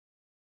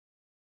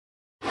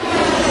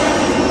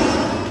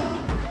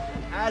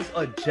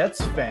a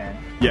Jets fan,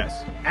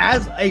 Yes.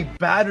 as a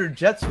battered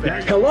Jets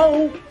fan,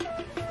 Hello?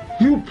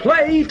 You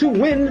play to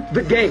win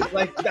the game.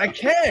 like I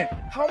can't.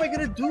 How am I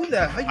gonna do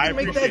that? How you gonna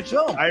make that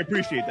jump? I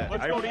appreciate that.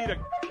 Let's go to eat a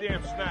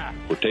damn snack.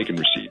 We're taking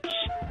receipts,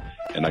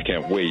 and I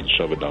can't wait to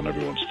shove it down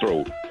everyone's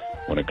throat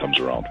when it comes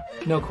around.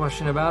 No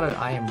question about it.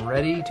 I am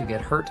ready to get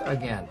hurt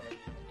again.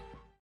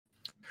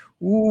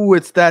 Ooh,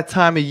 it's that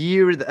time of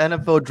year. The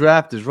NFL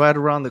draft is right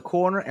around the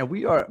corner, and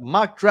we are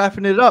mock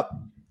drafting it up.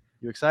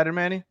 You excited,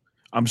 Manny?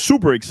 I'm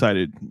super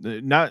excited.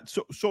 Not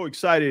so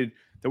excited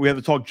that we have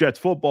to talk Jets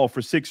football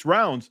for 6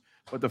 rounds,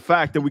 but the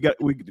fact that we get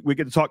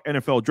to talk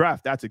NFL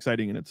draft, that's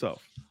exciting in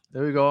itself.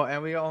 There we go.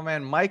 And we got,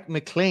 man, Mike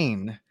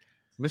McLean,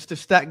 Mr.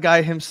 Stat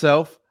Guy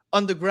himself,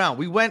 underground.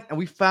 We went and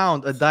we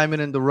found a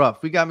diamond in the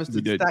rough. We got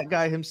Mr. Stat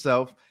Guy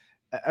himself.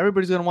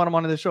 Everybody's gonna want him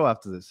on the show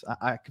after this.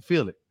 I can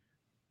feel it.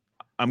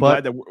 I'm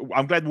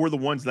glad we're the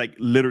ones like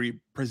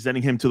literally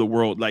presenting him to the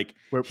world. Like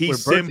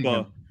he's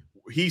Simba,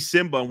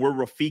 and we're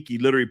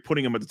Rafiki, literally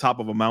putting him at the top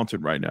of a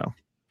mountain right now.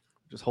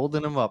 Just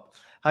holding him up.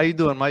 How you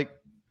doing, Mike?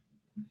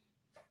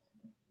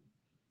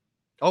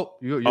 Oh,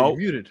 you're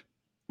muted,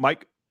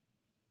 Mike.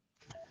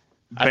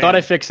 I thought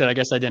I fixed it. I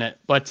guess I didn't.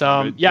 But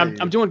yeah,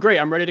 I'm doing great.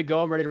 I'm ready to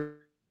go. I'm ready to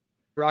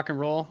rock and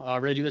roll.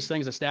 Ready to do this thing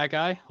as a stat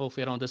guy.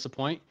 Hopefully, I don't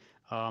disappoint.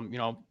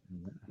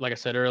 Like I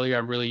said earlier,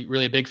 I'm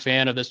really a big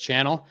fan of this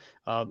channel.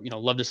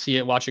 Love to see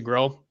it, watch it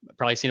grow.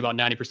 Probably seen about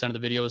 90%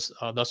 of the videos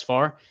thus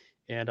far,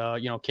 and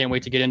can't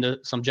wait to get into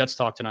some Jets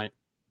talk tonight.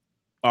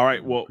 All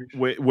right. Well,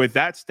 with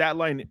that stat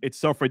line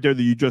itself right there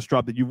that you just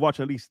dropped, that you've watched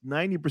at least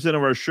 90%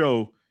 of our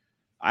show.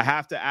 I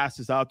have to ask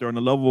this out there on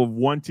a level of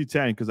 1 to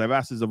 10, because I've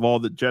asked this of all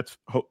the Jets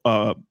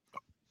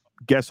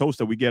guest hosts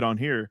that we get on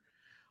here.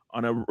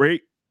 On a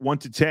rate 1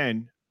 to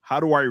 10, how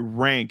do I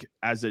rank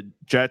as a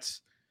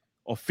Jets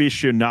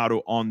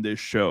aficionado on this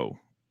show?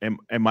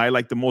 Am I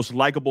like the most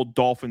likable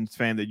Dolphins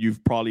fan that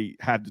you've probably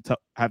had to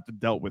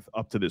dealt with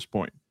up to this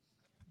point?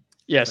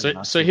 Yeah.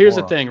 So here's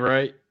the thing,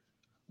 right?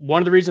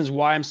 One of the reasons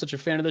why I'm such a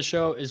fan of the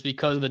show is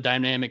because of the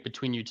dynamic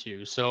between you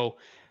two. So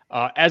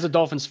as a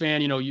Dolphins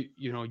fan,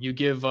 you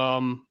give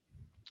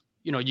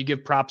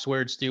props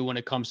where it's due when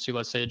it comes to,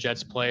 let's say, a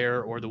Jets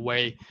player or the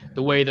way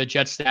the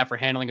Jets staff are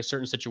handling a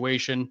certain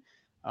situation.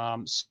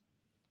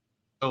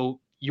 So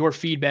your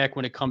feedback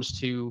when it comes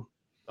to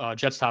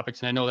Jets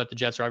topics, and I know that the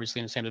Jets are obviously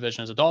in the same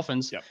division as the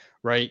Dolphins,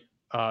 right?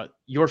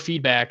 Your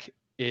feedback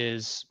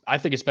I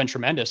think it's been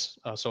tremendous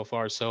so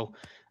far. So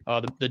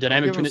the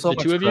dynamic between the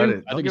two of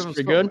you, I think it's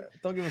pretty good.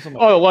 Don't give him so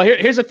much. Oh, well,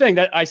 here's the thing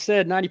that I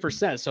said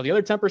 90%. So the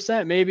other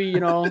 10%, maybe,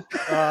 too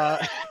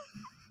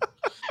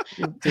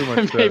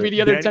much maybe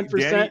the other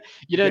 10%.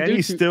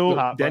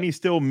 Danny's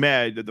still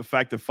mad that the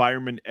fact that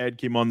Fireman Ed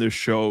came on this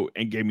show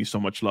and gave me so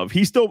much love.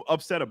 He's still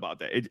upset about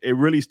that. It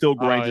really still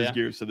grinds his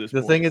gears to this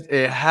point. The thing is,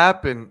 it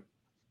happened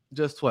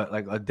just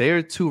like a day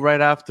or two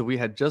right after we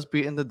had just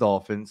beaten the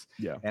Dolphins.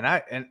 Yeah.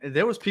 And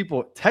there was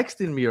people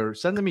texting me or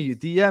sending me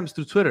DMs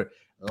through Twitter,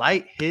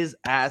 light his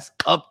ass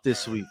up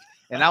this week.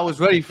 And I was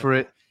ready for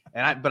it.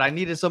 But I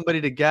needed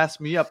somebody to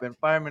gas me up, and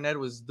Fireman Ed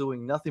was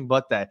doing nothing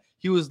but that.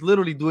 He was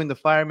literally doing the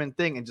fireman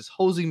thing and just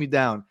hosing me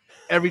down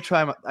every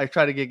time I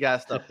try to get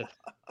gassed up.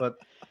 But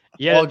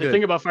yeah, the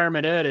thing about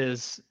Fireman Ed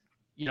is,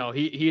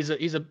 he's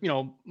a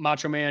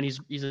macho man.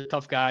 He's a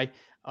tough guy,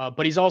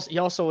 but he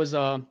also is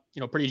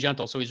pretty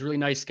gentle. So he's a really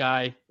nice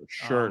guy.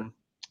 Sure.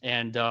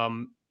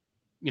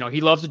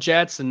 He loves the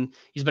Jets, and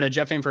he's been a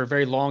Jet fan for a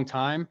very long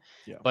time.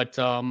 Yeah. But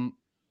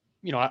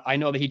I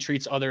know that he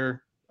treats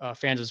other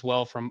fans as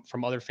well from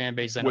other fan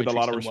bases with a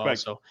lot of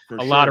respect. Well,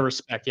 so lot of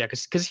respect, yeah,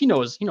 because he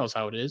knows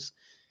how it is.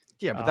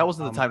 Yeah, but that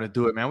wasn't the time to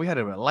do it, man. We had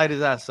to light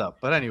his ass up.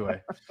 But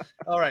anyway,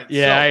 all right.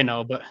 Yeah, I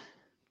know, but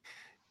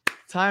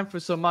time for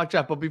some mock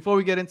draft. But before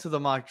we get into the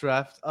mock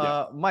draft,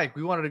 Mike,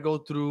 we wanted to go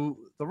through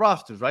the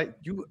rosters, right?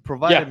 You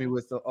provided me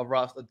with a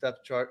roster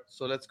depth chart,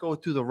 so let's go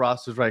through the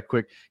rosters right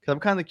quick, because I'm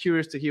kind of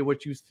curious to hear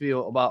what you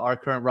feel about our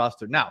current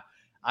roster. Now,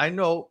 I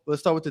know.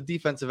 Let's start with the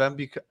defensive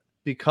end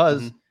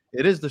because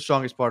it is the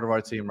strongest part of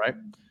our team, right?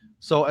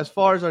 So as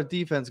far as our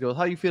defense goes,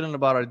 how are you feeling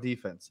about our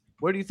defense?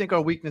 Where do you think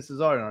our weaknesses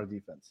are in our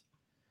defense?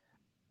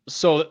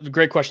 So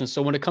great question.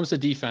 So when it comes to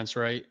defense,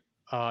 right,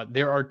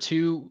 there are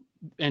two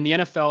in the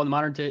NFL, in the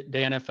modern day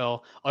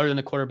NFL, other than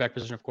the quarterback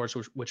position, of course,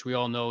 which we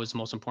all know is the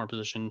most important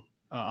position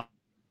on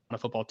a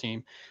football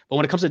team. But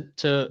when it comes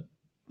to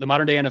the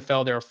modern day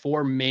NFL, there are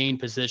 4 main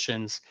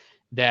positions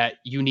that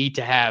you need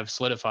to have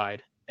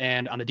solidified.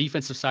 And on the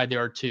defensive side,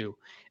 there are 2.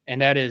 And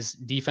that is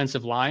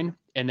defensive line,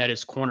 and that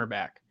is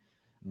cornerback.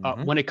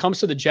 When it comes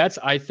to the Jets,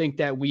 I think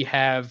that we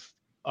have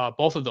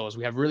both of those.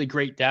 We have really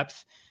great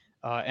depth.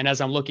 And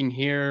as I'm looking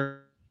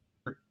here,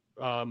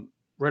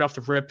 right off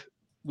the rip,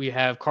 we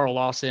have Carl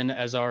Lawson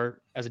as a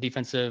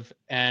defensive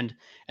end.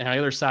 And on the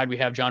other side, we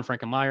have John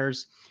Franklin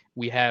Myers.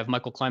 We have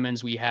Michael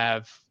Clemens. We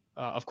have,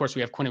 of course,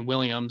 we have Quinnen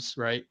Williams,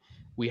 right?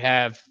 We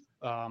have,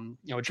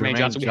 Jermaine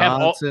Johnson. We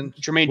have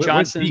Jermaine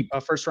Johnson,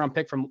 a first-round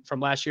pick from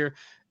last year.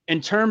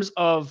 In terms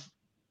of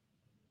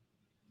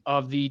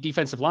the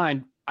defensive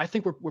line, I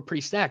think we're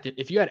pretty stacked.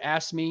 If you had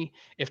asked me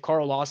if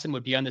Carl Lawson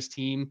would be on this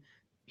team,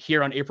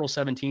 here on April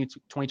 17th,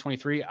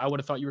 2023, I would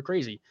have thought you were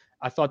crazy.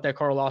 I thought that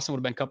Carl Lawson would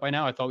have been cut by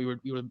now. I thought we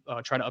would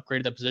try to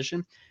upgrade that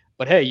position.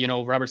 But hey, you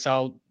know, Robert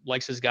Saleh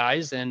likes his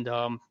guys, and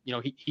you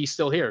know, he's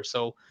still here.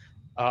 So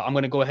I'm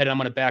going to go ahead and I'm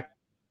going to back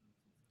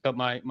up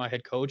my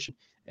head coach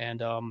and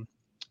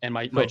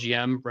my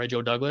GM, right,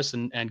 Joe Douglas,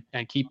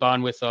 and keep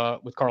on with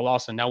Carl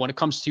Lawson. Now, when it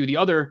comes to the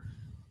other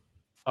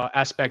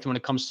aspect, when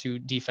it comes to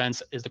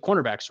defense, is the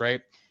cornerbacks,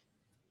 right?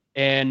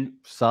 And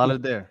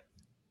solid there.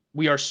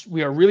 We are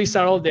really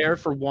solid there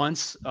for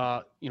once.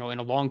 You know, in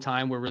a long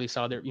time, we're really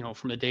solid there. You know,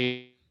 from the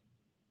days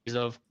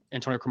of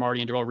Antonio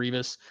Cromartie and Darrelle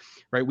Revis,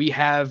 right? We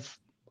have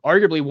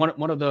arguably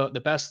one of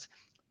the best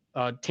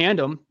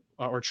tandem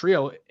or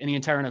trio in the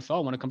entire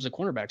NFL when it comes to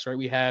cornerbacks, right?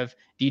 We have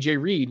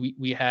DJ Reed,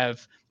 we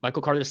have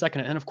Michael Carter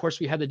II, and of course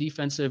we have the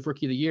defensive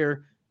rookie of the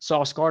year,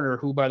 Sauce Gardner,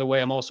 who, by the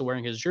way, I'm also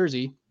wearing his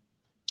jersey.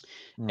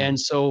 And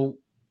so,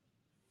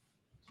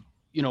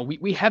 you know,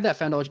 we have that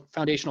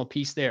foundational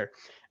piece there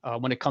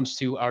when it comes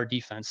to our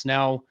defense.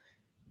 Now,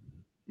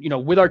 you know,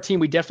 with our team,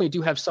 we definitely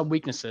do have some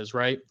weaknesses,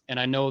 right? And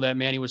I know that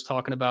Manny was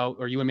talking about,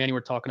 or you and Manny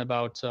were talking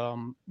about, you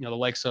know, the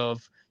likes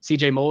of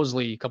CJ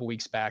Mosley a couple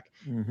weeks back.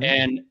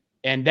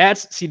 And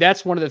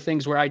that's one of the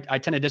things where I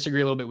tend to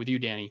disagree a little bit with you,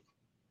 Danny.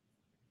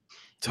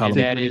 Tell him.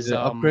 That is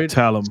upgrade.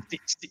 Tell him.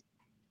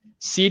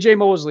 CJ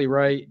Mosley,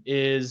 right,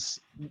 is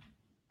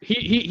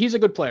he's a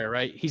good player,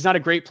 right? He's not a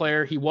great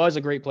player. He was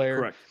a great player.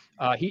 Correct.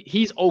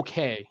 He's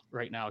okay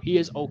right now. He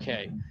is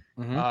okay.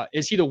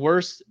 Is he the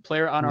worst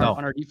player on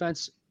our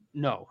defense?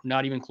 No,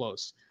 not even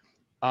close.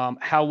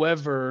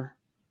 However,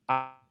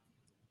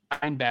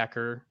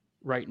 linebacker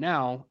right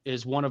now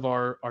is one of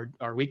our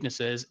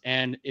weaknesses.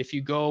 And if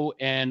you go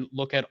and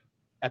look at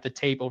the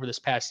tape over this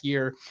past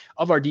year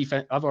of our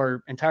defense, of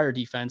our entire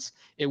defense,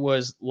 it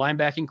was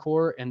linebacking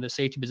core and the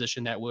safety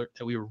position that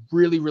we were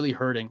really, really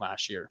hurting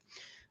last year.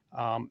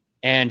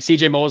 And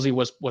CJ Mosley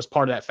was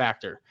part of that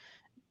factor.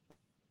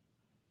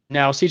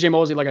 Now, CJ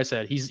Mosley, like I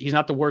said, he's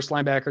not the worst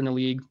linebacker in the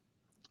league,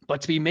 but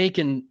to be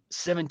making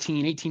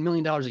 $17-18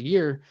 million a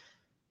year,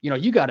 you know,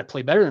 you got to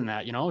play better than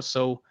that, you know?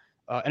 So,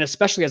 and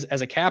especially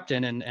as a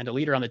captain and a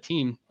leader on the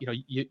team, you know,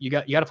 you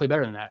got to play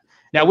better than that.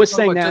 Now, with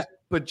saying that,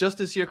 but just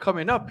this year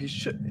coming up, he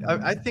should.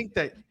 I think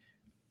that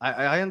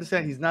I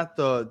understand he's not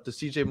the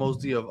CJ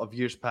Mosley of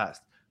years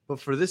past, but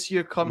for this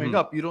year coming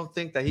up, you don't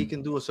think that he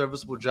can do a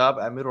serviceable job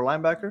at middle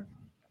linebacker?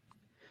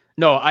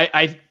 No,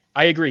 I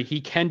agree. He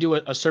can do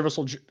a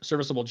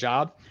serviceable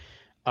job.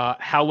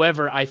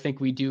 However, I think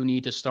we do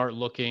need to start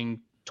looking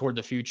toward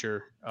the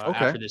future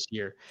after this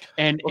year.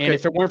 And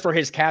if it weren't for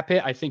his cap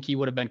hit, I think he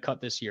would have been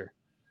cut this year.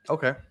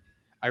 Okay.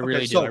 I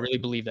really do. I really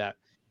believe that.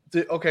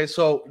 Okay,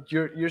 so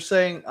you're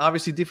saying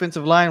obviously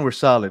defensive line we're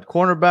solid,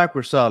 cornerback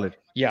we're solid.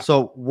 Yeah.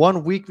 So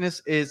one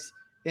weakness is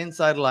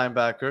inside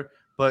linebacker,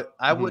 but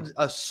I would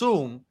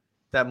assume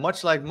that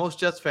much like most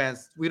Jets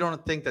fans, we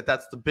don't think that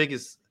that's the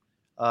biggest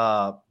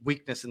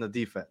weakness in the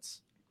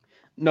defense.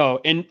 No,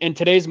 in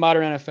today's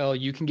modern NFL,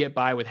 you can get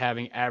by with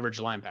having average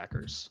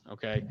linebackers.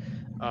 Okay.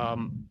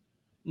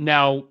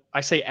 Now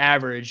I say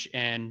average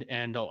and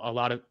a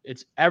lot of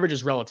it's average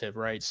is relative,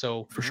 right?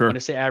 So for sure, when I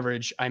say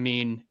average, I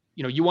mean,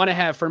 you know, you want to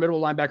have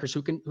formidable linebackers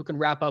who can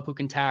wrap up, who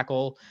can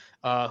tackle,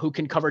 who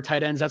can cover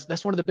tight ends.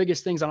 That's one of the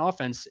biggest things on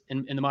offense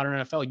in the modern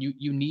NFL.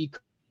 You need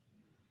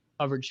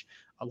coverage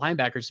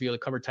linebackers to be able to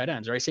cover tight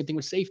ends, right? Same thing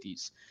with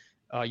safeties.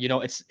 You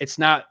know, it's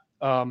not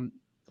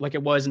like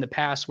it was in the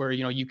past where,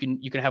 you know, you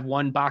can have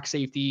one box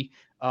safety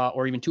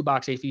or even two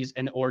box safeties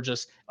or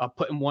just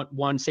putting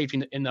one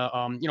safety in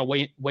the you know,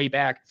 way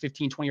back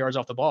 15, 20 yards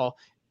off the ball.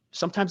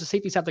 Sometimes the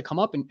safeties have to come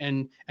up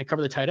and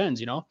cover the tight ends,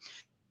 you know?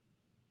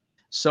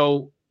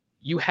 So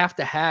you have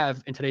to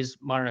have, in today's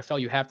modern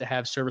NFL, you have to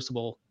have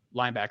serviceable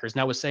linebackers.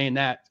 Now, with saying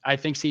that, I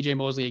think CJ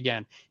Mosley,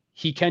 again,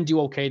 he can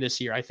do okay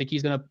this year. I think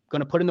he's gonna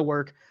put in the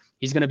work.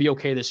 He's gonna be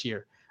okay this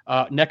year.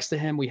 Next to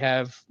him, we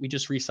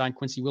just re-signed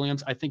Quincy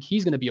Williams. I think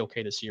he's going to be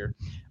okay this year.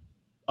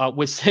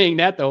 With saying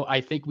that, though, I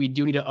think we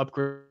do need to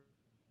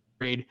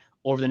upgrade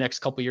over the next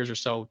couple of years or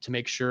so to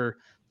make sure,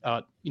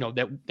 you know,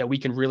 that we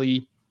can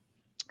really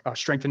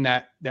strengthen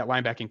that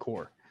linebacking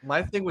core.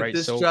 My thing with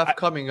this draft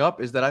coming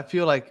up is that I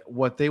feel like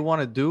what they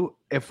want to do,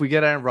 if we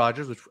get Aaron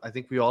Rodgers, which I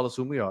think we all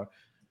assume we are,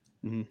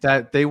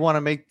 that they want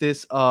to make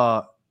this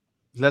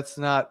let's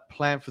not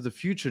plan for the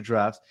future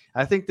drafts.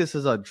 I think this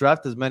is a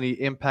draft as many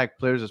impact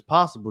players as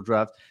possible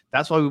draft.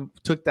 That's why we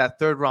took that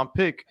third round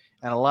pick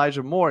and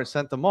Elijah Moore and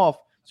sent them off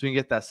so we can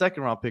get that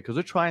second round pick because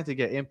we're trying to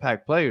get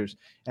impact players.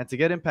 And to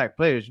get impact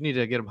players, you need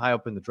to get them high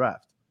up in the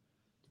draft.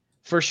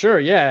 For sure,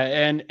 yeah.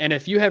 And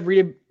if you have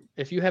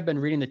been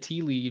reading the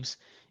tea leaves,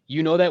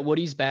 you know that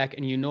Woody's back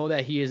and you know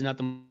that he is not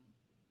the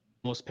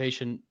most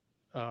patient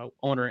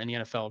owner in the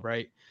NFL,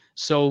 right?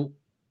 So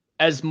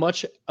as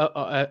much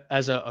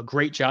as a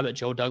great job that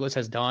Joe Douglas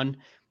has done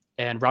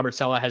and Robert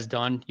Saleh has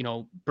done, you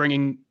know,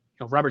 bringing, you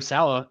know, Robert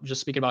Saleh,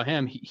 just speaking about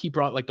him, he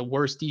brought like the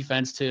worst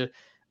defense to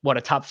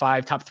a top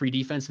 5, top 3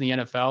 defense in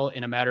the NFL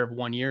in a matter of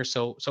 1 year.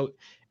 So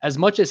as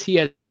much as he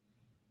has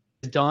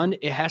done,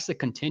 it has to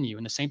continue.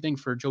 And the same thing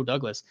for Joe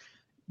Douglas.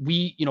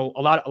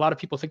 a lot of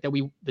people think that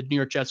the New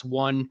York Jets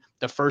won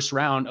the first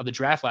round of the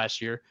draft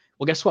last year.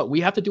 Well, guess what? We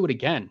have to do it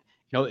again.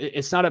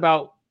 It's not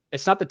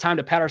the time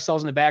to pat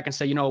ourselves in the back and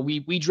say,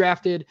 we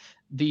drafted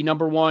the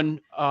number one,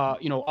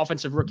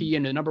 offensive rookie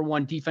and the number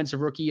one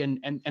defensive rookie.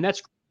 And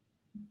that's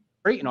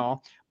great and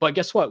all, but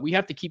guess what? We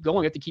have to keep going.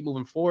 We have to keep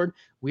moving forward.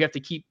 We have to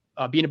keep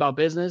being about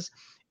business.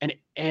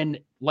 And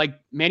like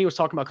Manny was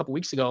talking about a couple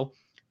weeks ago,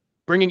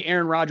 bringing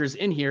Aaron Rodgers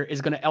in here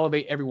is going to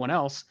elevate everyone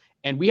else.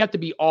 And we have to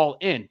be all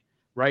in,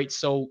 right?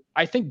 So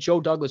I think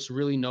Joe Douglas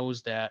really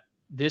knows that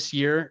this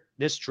year,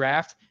 this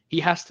draft, he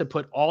has to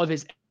put all of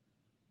his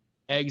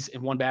eggs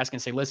in one basket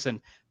and say,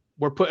 listen,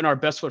 we're putting our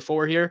best foot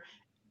forward here.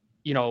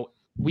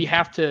 We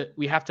have to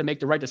make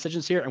the right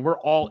decisions here, and we're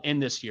all in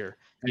this year,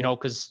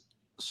 because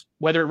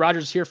whether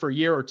Rodgers is here for a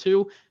year or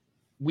two,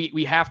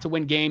 we have to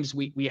win games.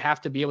 We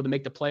have to be able to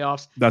make the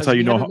playoffs. That's how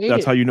you know.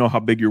 That's how you know how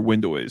big your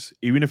window is.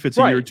 Even if it's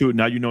a year or two,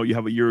 now you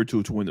have a year or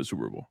two to win the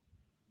Super Bowl.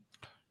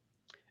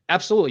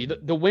 Absolutely.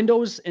 The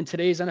windows in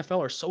today's NFL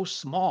are so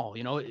small.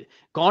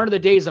 Gone are the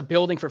days of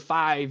building for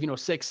 5,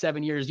 6,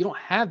 7 years. You don't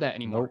have that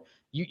anymore. Nope.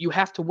 You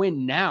have to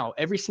win now.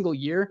 Every single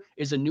year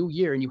is a new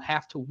year, and you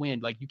have to win.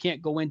 Like, you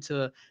can't go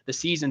into the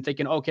season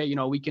thinking, okay,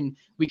 we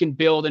can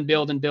build and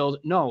build and build.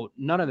 No,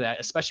 none of that.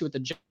 Especially with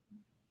the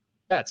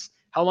Jets.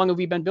 How long have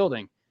we been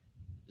building?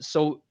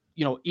 So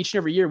each and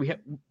every year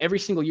every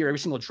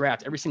single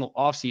draft, every single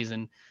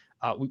offseason,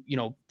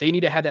 they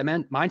need to have that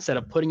mindset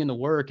of putting in the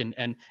work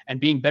and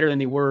being better than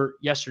they were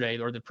yesterday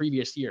or the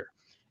previous year.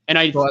 And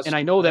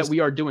I know that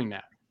we are doing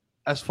that.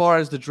 As far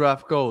as the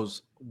draft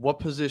goes, what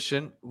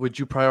position would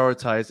you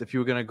prioritize if you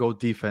were going to go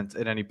defense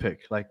in any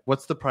pick? Like,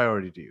 what's the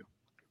priority to you?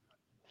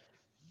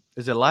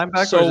 Is it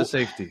linebacker or is it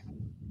safety?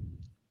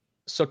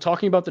 So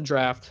talking about the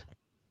draft,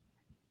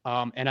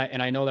 and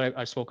I know that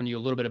I've spoken to you a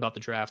little bit about the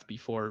draft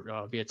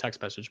before via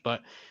text message,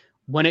 but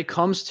when it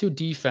comes to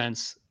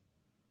defense,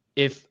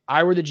 if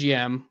I were the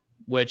GM,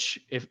 which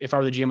if I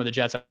were the GM of the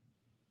Jets,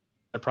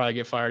 I'd probably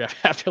get fired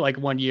after like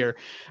 1 year.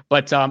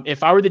 But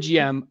if I were the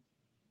GM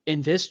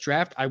in this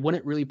draft, I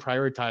wouldn't really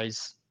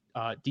prioritize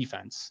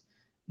defense.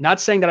 Not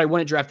saying that I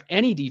wouldn't draft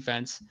any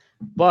defense,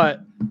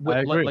 but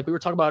like we were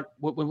talking about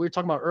when we were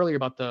talking about earlier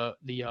about the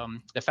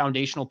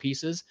foundational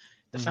pieces,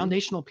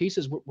 foundational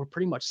pieces were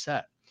pretty much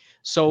set.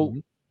 So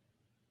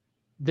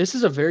this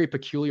is a very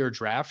peculiar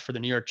draft for the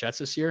New York Jets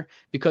this year,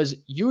 because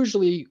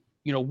usually,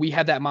 we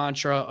have that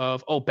mantra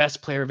of,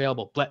 best player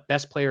available,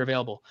 best player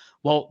available.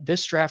 Well,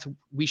 this draft,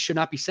 we should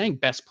not be saying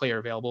best player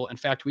available. In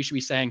fact, we should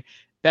be saying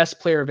best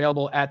player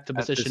available at the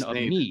position of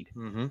need.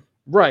 Mm-hmm.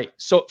 Right.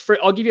 So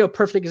I'll give you a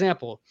perfect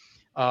example.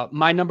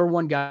 My number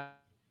one guy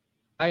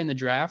in the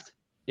draft,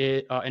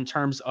 in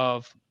terms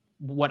of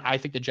what I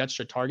think the Jets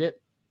should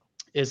target,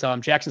 is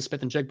Jackson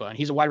Smith-Njigba, and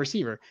he's a wide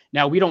receiver.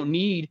 Now, we don't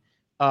need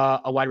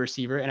a wide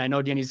receiver, and I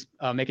know Danny's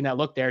making that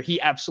look there.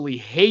 He absolutely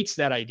hates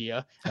that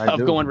idea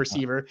of going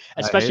receiver,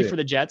 especially for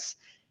the Jets.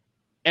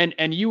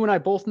 And you and I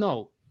both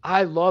know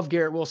I love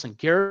Garrett Wilson.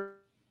 Garrett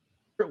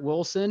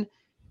Wilson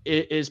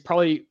is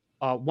probably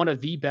one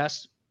of the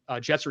best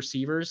Jets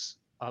receivers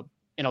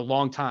in a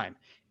long time.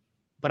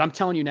 But I'm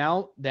telling you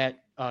now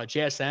that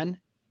JSN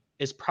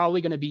is probably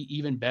going to be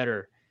even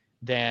better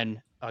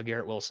than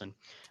Garrett Wilson.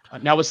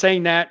 Now, with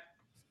saying that,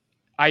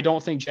 I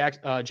don't think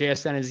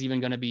JSN is even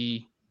going to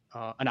be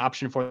an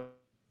option for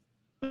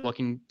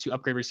looking to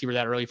upgrade receiver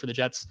that early for the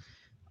Jets.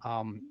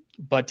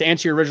 But to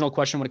answer your original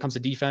question, when it comes to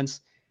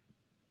defense,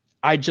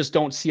 I just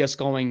don't see us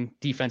going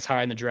defense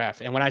high in the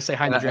draft. And when I say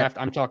high in the draft,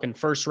 I'm talking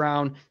first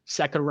round,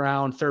 second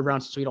round, third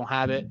round, since we don't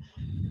have it.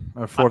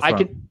 Or fourth round.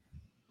 Could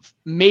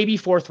maybe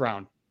fourth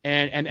round.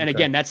 And okay.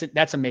 Again,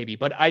 that's a maybe.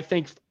 But I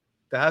think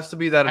there has to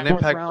be an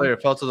impact player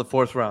fell to the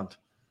fourth round.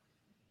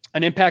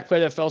 An impact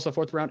player that fell to the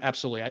fourth round,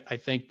 absolutely. I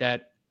think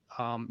that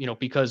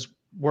because if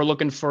we're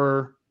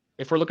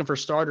looking for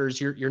starters,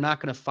 you're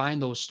not going to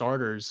find those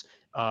starters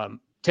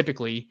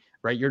typically,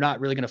 right? You're not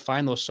really going to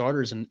find those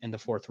starters in the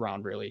fourth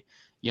round, really.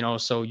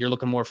 So you're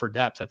looking more for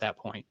depth at that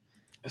point.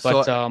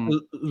 But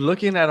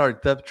looking at our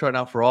depth chart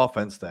now for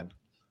offense, then,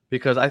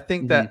 because I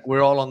think that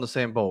we're all on the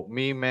same boat.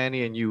 Me,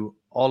 Manny, and you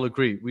all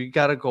agree we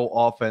got to go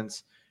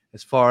offense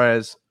as far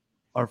as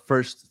our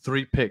first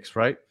 3 picks,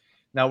 right?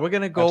 Now we're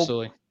gonna go.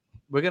 Absolutely.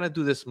 We're gonna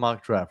do this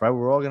mock draft, right?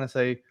 We're all gonna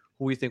say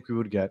who we think we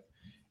would get,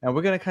 and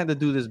we're gonna kind of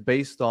do this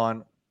based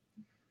on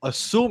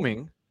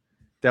assuming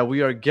that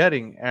we are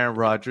getting Aaron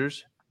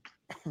Rodgers.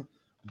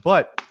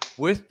 But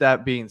with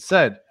that being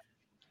said,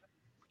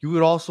 you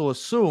would also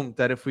assume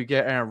that if we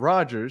get Aaron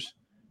Rodgers,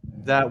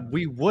 that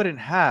we wouldn't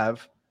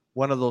have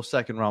one of those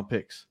second-round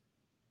picks.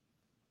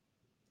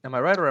 Am I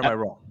right or am I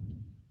wrong?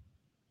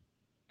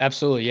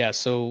 Absolutely, yeah.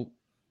 So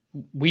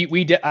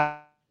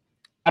I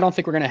don't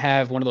think we're going to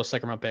have one of those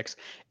second-round picks,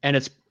 and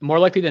it's more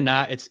likely than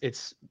not.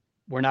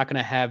 We're not going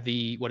to have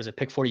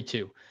pick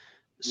 42.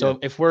 So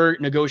if we're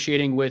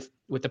negotiating with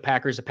the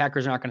Packers are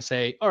not going to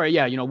say, all right,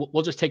 yeah,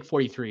 we'll just take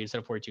 43 instead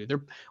of 42.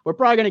 We're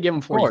probably going to give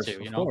them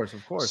 42.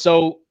 Of course.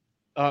 So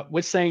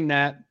with saying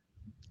that,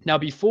 now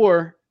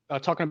before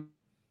talking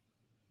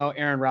about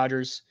Aaron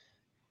Rodgers,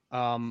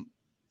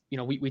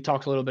 we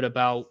talked a little bit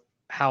about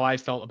how I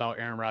felt about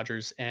Aaron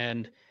Rodgers,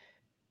 and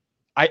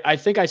I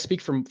think I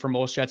speak for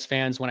most Jets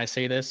fans when I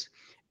say this,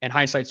 and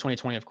hindsight's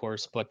 2020, of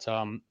course, but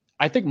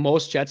I think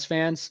most Jets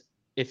fans,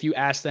 if you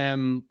ask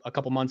them a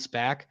couple months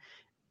back,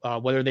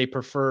 whether they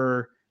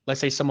prefer, let's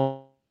say,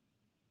 someone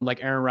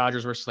like Aaron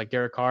Rodgers versus like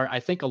Derek Carr, I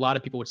think a lot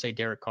of people would say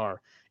Derek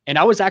Carr. And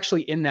I was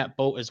actually in that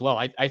boat as well.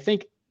 I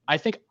think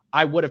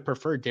I would have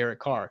preferred Derek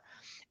Carr.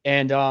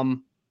 And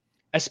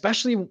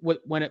especially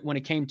when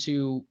it came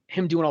to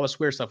him doing all this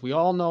weird stuff. We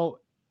all know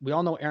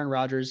Aaron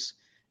Rodgers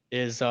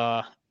is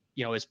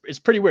is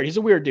pretty weird. He's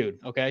a weird dude,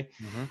 okay?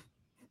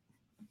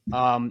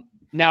 Mm-hmm.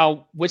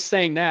 Now, with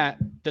saying that,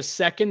 the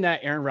second that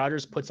Aaron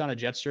Rodgers puts on a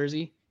Jets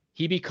jersey,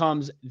 he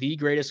becomes the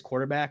greatest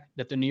quarterback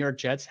that the New York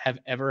Jets have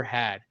ever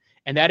had.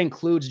 And that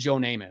includes Joe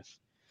Namath.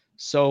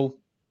 So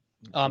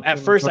at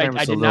first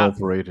I did not.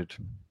 Overrated.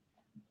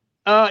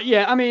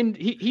 Yeah, I mean,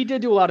 he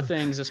did do a lot of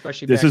things,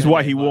 especially. This is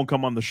why he won't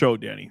come on the show,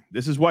 Danny.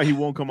 This is why he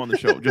won't come on the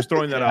show. Just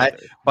throwing that out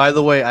there. By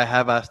the way, I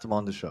have asked him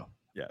on the show.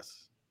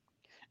 Yes.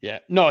 Yeah.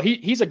 No,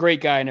 he's a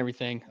great guy and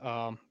everything.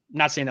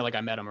 Not saying that like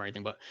I met him or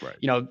anything, but right.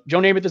 Joe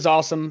Namath is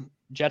awesome.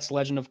 Jets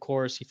legend, of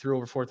course. He threw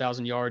over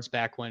 4,000 yards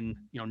back when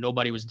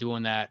nobody was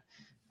doing that.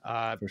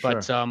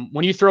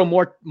 When you throw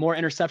more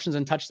interceptions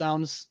and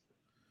touchdowns,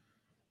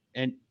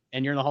 and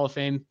you're in the Hall of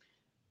Fame,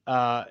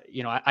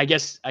 I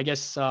guess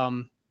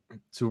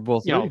Super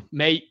Bowl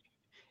 3.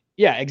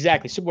 Yeah,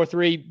 exactly. Super Bowl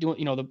 3,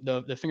 doing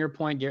the finger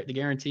point, the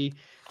guarantee.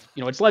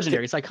 It's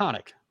legendary. It's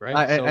iconic,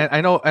 right?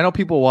 I know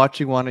people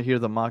watching want to hear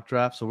the mock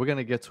draft, so we're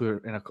gonna get to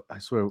it I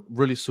swear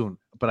really soon.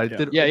 But I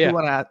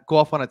want to go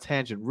off on a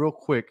tangent real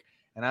quick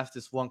and ask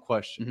this one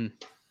question. Mm-hmm.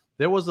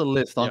 There was a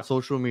list on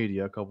social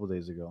media a couple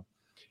days ago,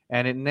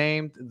 and it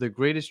named the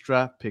greatest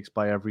draft picks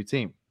by every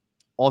team,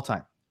 all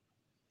time.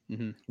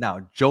 Mm-hmm.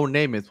 Now, Joe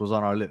Namath was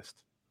on our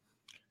list,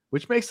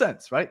 which makes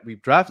sense, right? We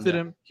drafted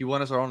him. He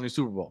won us our only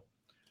Super Bowl.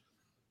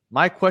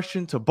 My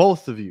question to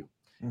both of you,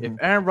 if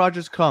Aaron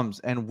Rodgers comes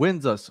and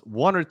wins us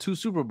 1 or 2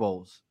 Super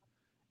Bowls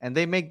and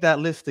they make that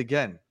list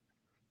again,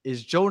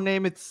 is Joe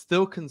Namath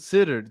still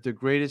considered the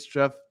greatest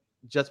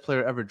Jets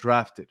player ever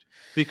drafted?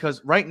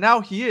 Because right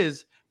now he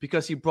is,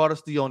 because he brought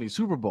us the only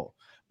Super Bowl.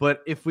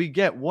 But if we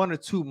get 1 or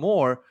 2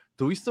 more,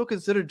 do we still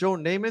consider Joe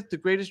Namath the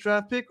greatest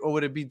draft pick, or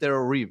would it be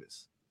Darrelle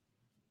Revis?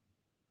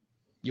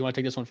 You want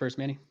to take this one first,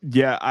 Manny?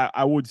 Yeah,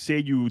 I would say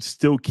you would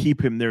still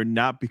keep him there,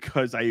 not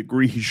because I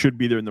agree he should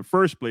be there in the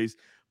first place,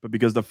 but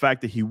because the fact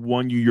that he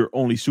won you your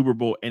only Super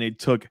Bowl and it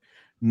took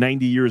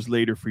 90 years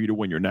later for you to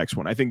win your next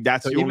one. I think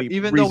that's the only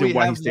reason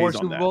why he stays on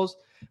Super Bowls.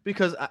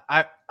 Because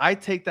I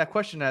take that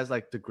question as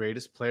like the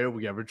greatest player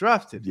we ever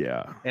drafted.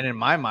 Yeah. And in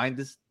my mind,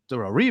 this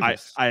Darrelle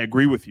Revis. I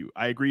agree with you.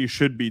 I agree it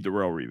should be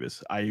Darrelle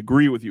Revis. I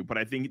agree with you, but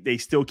I think they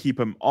still keep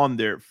him on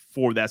there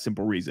for that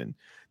simple reason,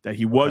 that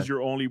he was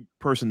your only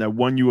person that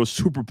won you a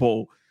Super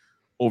Bowl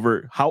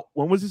over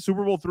when was it,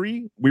 Super Bowl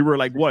 3? We were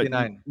like, what,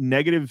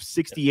 negative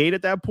 68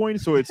 at that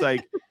point? So it's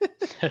like,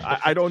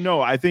 I don't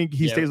know. I think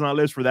he stays on that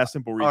list for that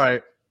simple reason. All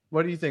right.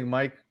 What do you think,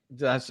 Mike?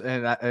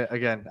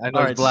 Again, I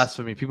know it's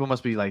blasphemy. People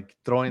must be like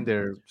throwing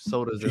their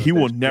sodas. He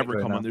will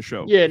never come on the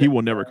show. Yeah, he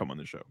will never come on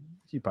the show.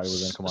 He probably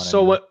wasn't come on.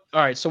 So what?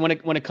 All right. So when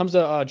it comes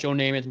to Joe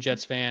Namath and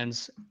Jets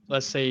fans,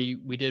 let's say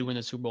we did win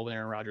the Super Bowl with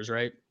Aaron Rodgers,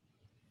 right?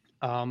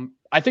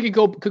 I think it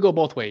could go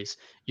both ways.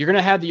 You're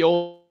gonna have the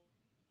old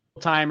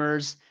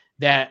timers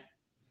that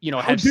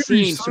have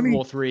seen Super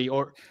Bowl 3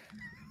 or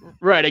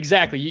right,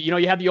 exactly.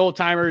 You have the old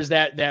timers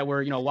that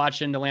were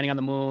watching the landing on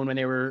the moon when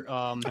they were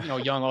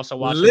young, also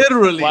watching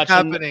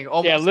happening.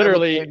 Almost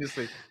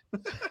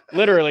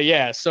literally,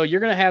 yeah. So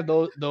you're gonna have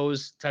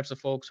those types of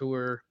folks who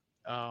were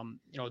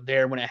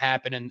there when it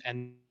happened,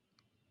 and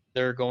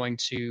they're going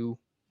to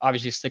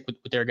obviously stick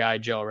with their guy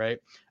Joe, right?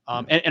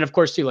 And of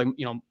course too, like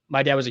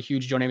my dad was a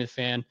huge Joe Namath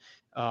fan,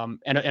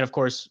 and of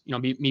course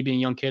me being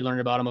a young kid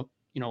learning about him,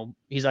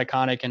 he's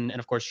iconic, and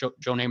of course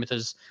Joe Namath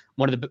is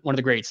one of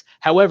the greats.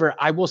 However,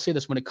 I will say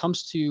this: when it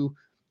comes to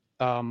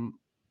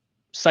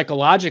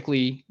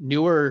psychologically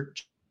newer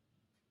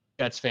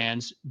Jets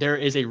fans, there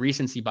is a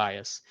recency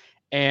bias,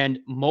 and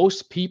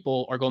most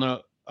people are going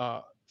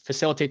to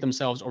facilitate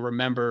themselves or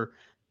remember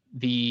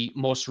the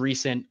most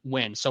recent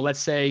win. So let's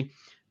say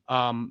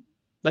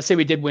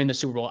we did win the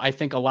Super Bowl. I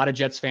think a lot of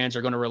Jets fans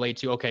are going to relate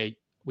to, okay,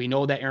 we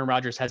know that Aaron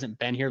Rodgers hasn't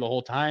been here the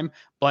whole time,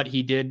 but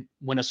he did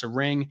win us a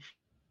ring,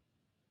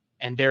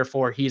 and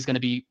therefore he's going to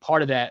be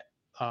part of that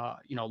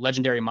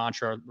legendary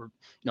mantra or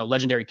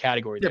legendary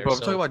category. Yeah, but I'm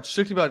talking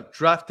strictly about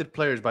drafted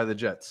players by the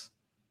Jets.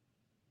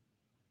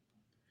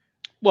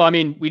 Well, I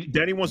mean,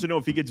 Danny wants to know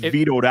if he gets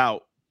vetoed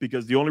out,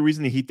 because the only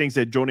reason he thinks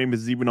that Joe Namath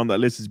is even on that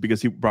list is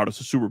because he brought us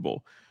a Super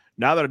Bowl.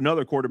 Now that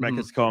another quarterback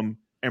has come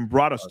and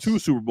brought us 2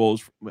 Super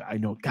Bowls, I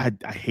know, God,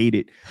 I hate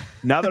it.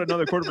 Now that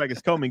another quarterback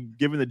is coming,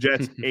 giving the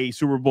Jets a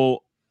Super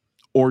Bowl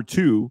or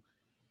 2,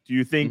 do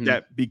you think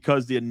that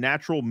because the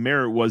natural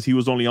merit was he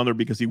was only on there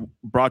because he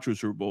brought you a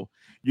Super Bowl,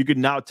 you could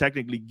now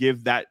technically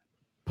give that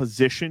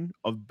position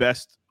of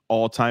best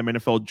all-time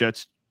NFL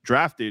Jets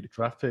draft pick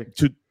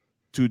to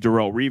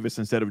Darrelle Revis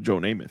instead of Joe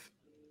Namath?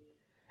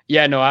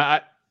 Yeah, no,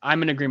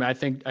 I'm in agreement. I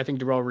think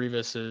Darrelle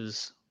Revis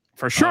is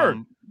for sure.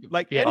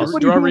 Yeah,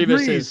 anybody Darrelle who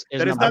Revis agrees is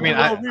that it's number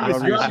not one. Darrelle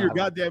Revis, you're out of your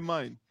goddamn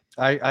mind.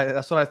 I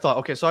that's what I thought.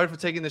 Okay, sorry for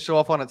taking the show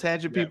off on a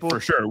tangent, people.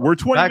 For sure. We're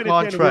 20 Back minutes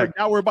on in. track.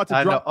 Now we're about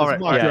to drop this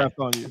mock draft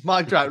on you.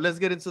 Mock draft. Let's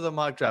get into the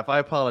mock draft. I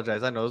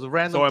apologize. I know it was a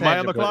random. So am I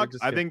on the clock?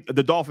 I think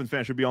the Dolphins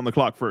fan should be on the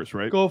clock first,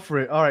 right? Go for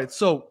it. All right.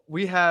 So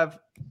we have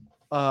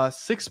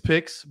 6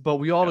 picks, but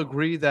we all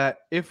agree that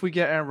if we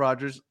get Aaron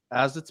Rodgers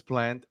as it's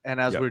planned,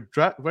 and as we're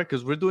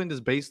because we're doing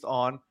this based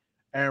on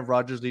Aaron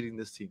Rodgers leading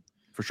this team.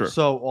 For sure.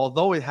 So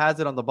although it has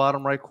it on the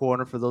bottom right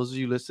corner, for those of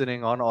you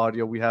listening on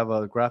audio, we have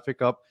a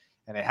graphic up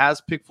and it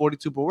has pick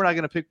 42, but we're not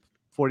going to pick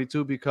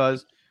 42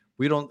 because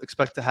we don't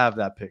expect to have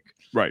that pick.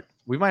 Right.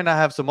 We might not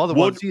have some other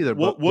ones either,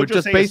 but we'll we're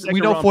just based.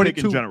 We know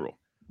 42 in general.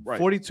 Right.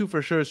 42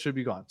 for sure should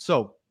be gone.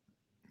 So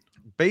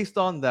based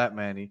on that,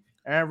 Manny,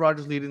 Aaron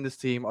Rodgers leading this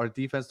team, our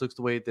defense looks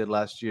the way it did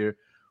last year.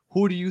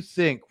 Who do you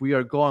think we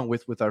are going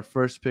with our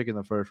first pick in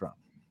the first round?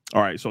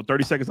 All right. So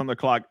 30 seconds on the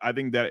clock. I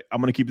think that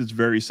I'm going to keep this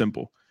very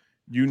simple.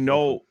 You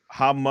know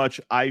how much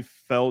I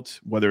felt,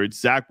 whether it's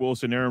Zach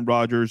Wilson, Aaron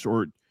Rodgers,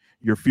 or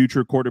your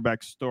future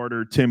quarterback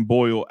starter, Tim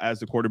Boyle, as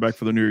the quarterback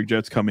for the New York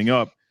Jets coming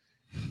up.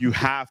 You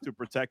have to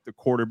protect the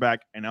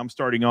quarterback. And I'm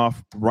starting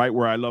off right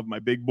where I love my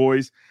big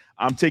boys.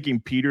 I'm taking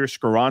Peter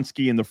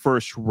Skoronski in the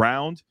first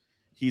round.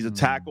 He's a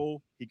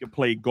tackle. He can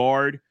play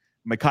guard.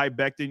 Mekhi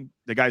Becton,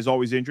 the guy's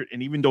always injured.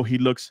 And even though he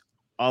looks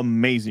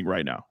amazing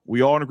right now,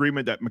 we all in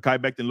agreement that Mekhi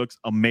Becton looks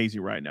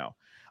amazing right now.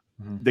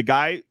 The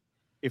guy,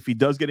 if he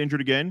does get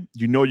injured again,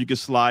 you can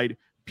slide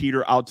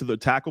Peter out to the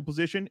tackle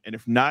position. And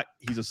if not,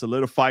 he's a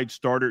solidified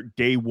starter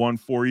day one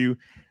for you.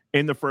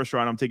 In the first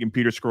round, I'm taking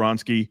Peter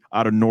Skoronski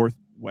out of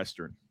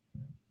Northwestern.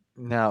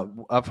 Now,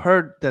 I've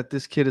heard that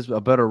this kid is a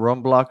better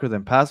run blocker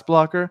than pass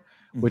blocker,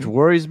 which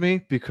worries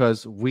me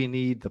because we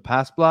need the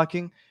pass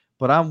blocking.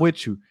 But I'm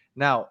with you.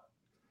 Now,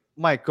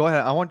 Mike, go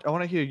ahead. I want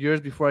to hear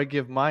yours before I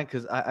give mine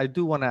because I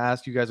do want to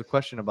ask you guys a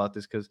question about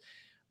this because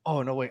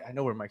oh no, wait, I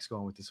know where Mike's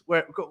going with this.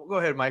 Go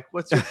ahead, Mike.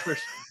 What's your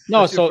first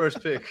your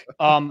first pick?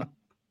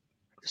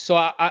 So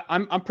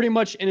I'm pretty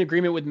much in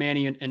agreement with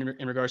Manny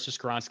in regards to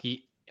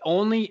Skoronski,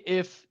 only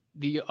if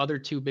the other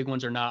two big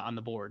ones are not on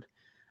the board.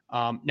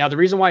 Now the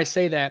reason why I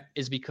say that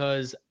is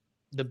because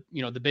the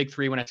big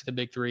three, when I say the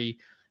big three,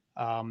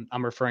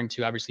 I'm referring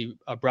to obviously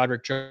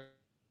Broderick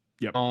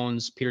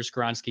Jones, Peter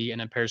Skoronski,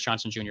 and then Paris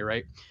Johnson Jr.,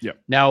 right? Yeah.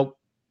 Now,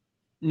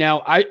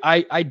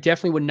 I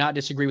definitely would not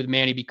disagree with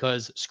Manny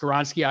because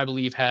Skoronski, I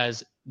believe,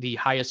 has the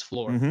highest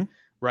floor,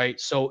 right?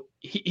 So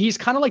he's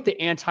kind of like the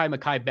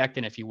anti-Mekhi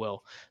Becton, if you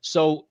will.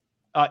 So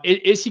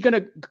is he going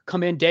to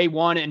come in day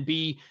one and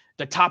be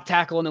the top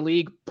tackle in the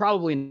league?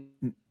 Probably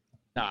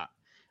not.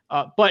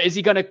 But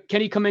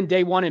can he come in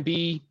day one and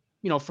be,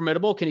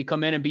 formidable? Can he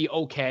come in and be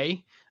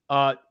okay?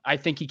 I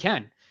think he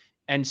can.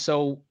 And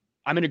so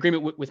I'm in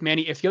agreement with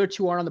Manny. If the other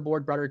two are on the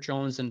board, Broderick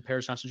Jones and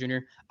Paris Johnson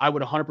Jr., I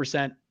would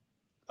 100%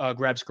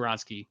 grab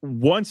Skoronski.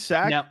 1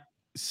 sack,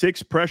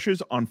 6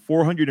 pressures on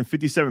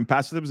 457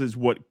 pass attempts is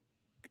what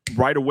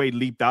right away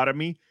leaped out at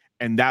me,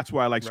 and that's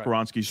why I like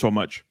Skoronski so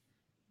much.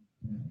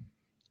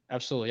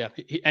 Absolutely, yeah.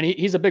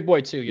 He's a big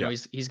boy too.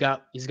 He's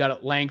got a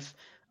length.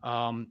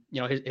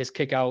 His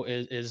kick out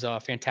is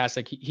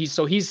fantastic. He's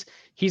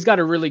got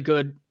a really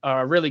good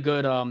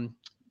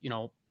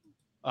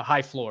a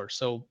high floor.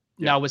 So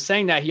now with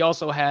saying that, he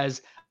also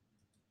has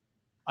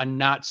a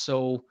not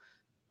so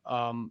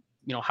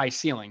high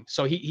ceiling.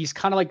 So he's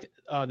kind of like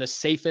the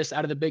safest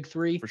out of the big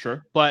three for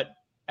sure. But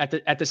at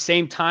the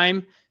same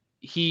time,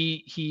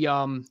 the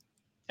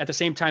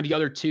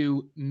other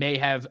two may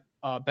have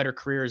better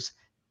careers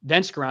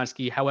than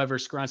Skoronski. However,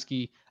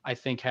 Skoronski, I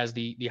think, has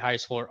the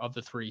highest floor of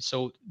the three.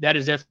 So that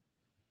is definitely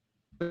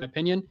my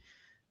opinion.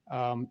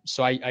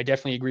 So I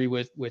definitely agree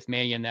with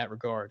Manny in that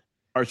regard.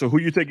 All right. So who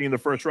are you taking in the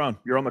first round?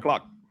 You're on the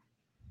clock.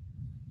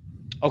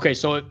 Okay,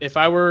 so if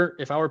I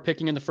were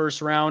picking in the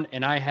first round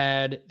and I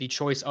had the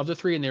choice of the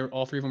three and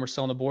all three of them were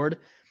still on the board,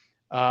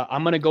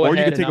 I'm going to go ahead. Or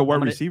you could take a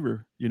wide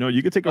receiver.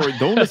 You could take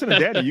don't listen to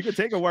Danny. You could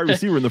take a wide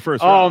receiver in the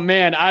first round. Oh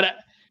man,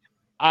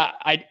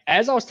 I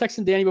as I was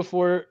texting Danny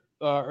before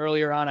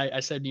earlier on,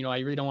 I said, I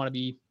really don't want to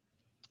be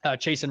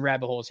chasing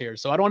rabbit holes here.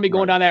 So I don't want to be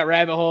going down that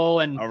rabbit hole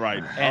and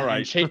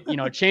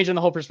changing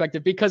the whole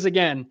perspective because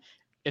again,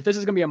 if this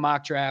is going to be a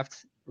mock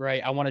draft,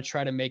 right? I want to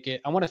try to make it.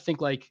 I want to think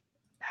like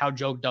how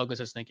Joe Douglas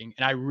is thinking,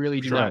 and I really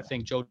do not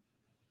think Joe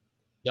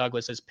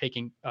Douglas is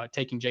taking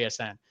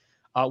JSN.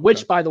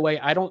 Which, by the way,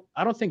 I don't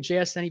think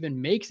JSN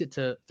even makes it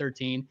to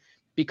 13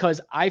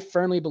 because I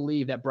firmly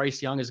believe that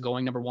Bryce Young is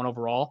going number 1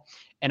 overall,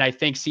 and I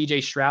think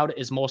CJ Stroud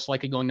is most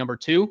likely going number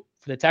 2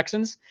 for the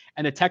Texans,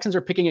 and the Texans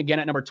are picking again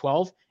at number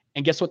 12.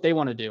 And guess what they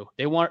want to do?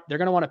 They're going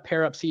to want to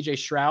pair up CJ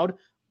Stroud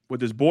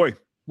with his boy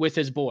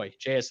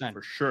JSN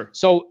for sure.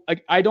 So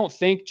I don't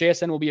think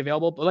JSN will be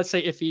available, but let's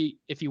say if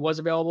he was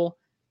available,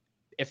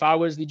 if I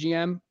was the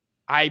GM,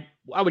 I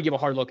would give a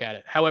hard look at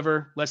it.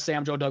 However, let's say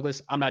I'm Joe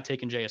Douglas, I'm not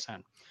taking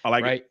JSN. I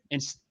like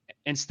it.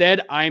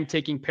 Instead, I'm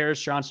taking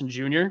Paris Johnson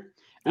Jr.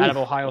 out of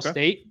Ohio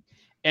State.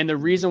 And the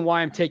reason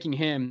why I'm taking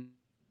him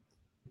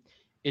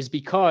is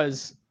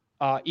because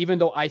even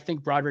though I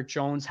think Broderick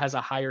Jones has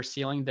a higher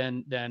ceiling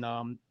than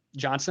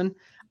Johnson,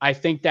 I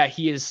think that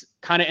he is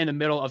kind of in the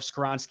middle of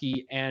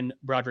Skoronski and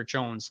Broderick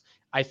Jones.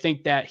 I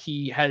think that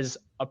he has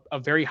a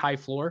very high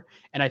floor,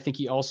 and I think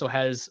he also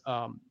has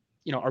a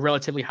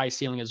relatively high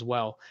ceiling as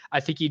well. I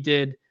think he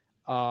did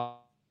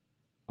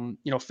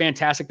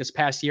fantastic this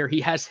past year. He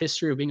has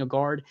history of being a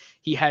guard.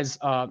 He has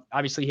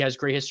obviously he has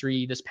great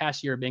history this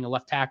past year of being a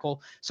left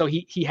tackle. So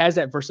he has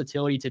that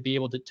versatility to be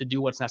able to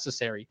do what's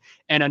necessary.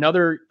 And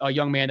another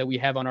young man that we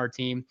have on our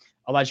team,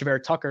 Elijah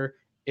Vera-Tucker,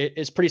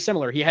 is pretty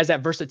similar. He has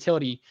that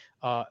versatility.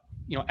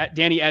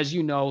 Danny, as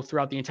you know,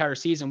 throughout the entire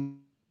season,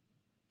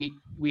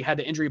 we had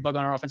the injury bug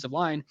on our offensive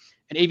line,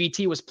 and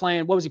AVT was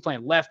playing. What was he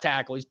playing? Left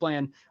tackle. He's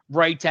playing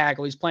right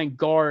tackle. He's playing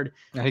guard.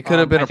 Yeah, he could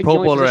have been a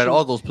Pro Bowler at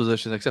all those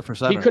positions except for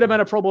center. He could have been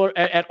a Pro Bowler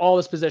at all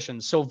his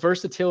positions. So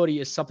versatility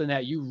is something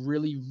that you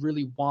really,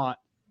 really want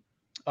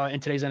in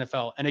today's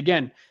NFL. And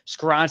again,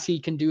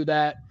 Skoronski can do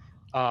that.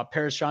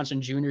 Paris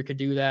Johnson Jr. could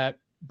do that.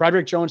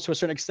 Broderick Jones to a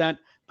certain extent,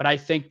 but I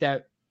think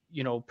that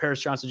Paris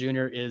Johnson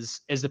Jr.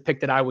 is the pick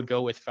that I would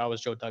go with if I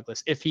was Joe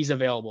Douglas, if he's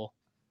available.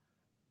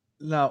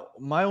 Now,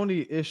 my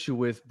only issue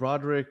with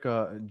Broderick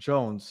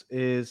Jones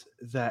is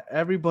that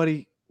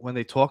everybody, when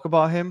they talk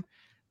about him,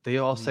 they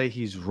all say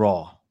he's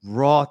raw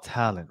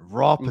talent,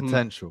 raw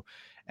potential.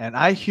 And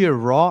I hear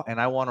raw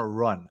and I want to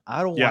run.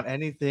 I don't want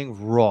anything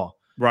raw.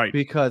 Right.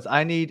 Because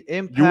I need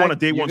impact. You want a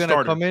day one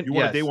starter. Come in? You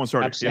want a day one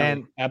starter.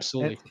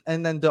 Absolutely.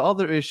 And then the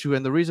other issue,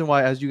 and the reason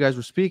why, as you guys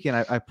were speaking,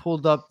 I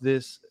pulled up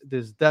this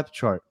depth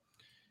chart.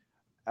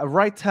 At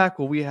right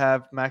tackle, we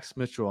have Max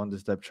Mitchell on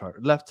this depth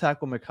chart. Left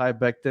tackle, Mekhi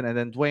Becton, and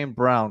then Dwayne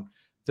Brown.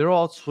 They're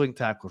all swing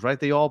tackles, right?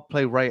 They all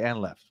play right and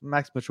left.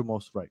 Max Mitchell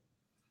most right.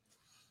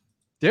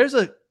 There's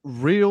a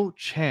real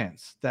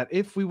chance that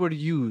if we were to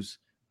use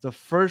the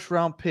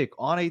first-round pick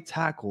on a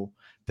tackle,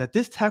 that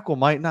this tackle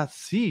might not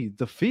see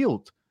the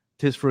field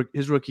his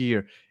rookie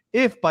year.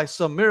 If by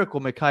some miracle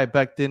Mekhi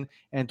Becton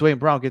and Dwayne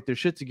Brown get their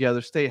shit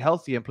together, stay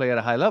healthy, and play at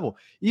a high level.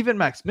 Even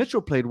Max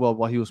Mitchell played well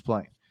while he was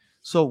playing.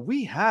 So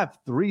we have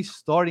 3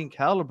 starting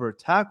caliber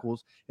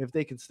tackles if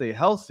they can stay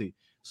healthy.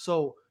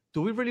 So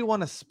do we really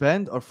want to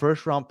spend a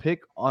first-round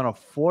pick on a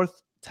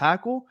 4th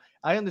tackle?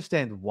 I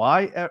understand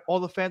why all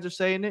the fans are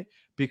saying it,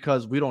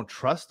 because we don't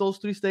trust those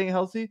 3 staying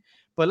healthy.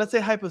 But let's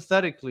say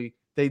hypothetically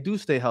they do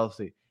stay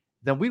healthy.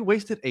 Then we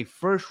wasted a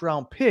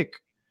first-round pick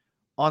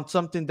on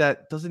something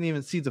that doesn't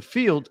even see the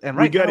field, and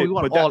we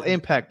want all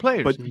impact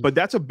players. But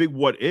that's a big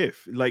what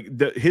if. Like,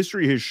 the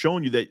history has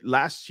shown you that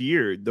last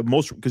year,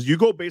 because you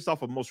go based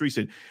off of most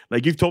recent,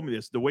 like you've told me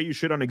this, the way you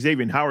shit on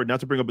Xavier Howard,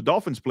 not to bring up a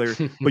Dolphins player,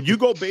 but you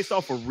go based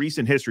off of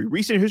recent history.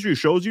 Recent history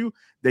shows you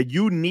that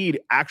you need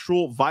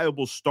actual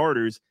viable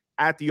starters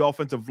at the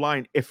offensive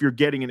line if you're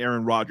getting an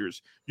Aaron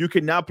Rodgers. You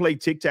cannot play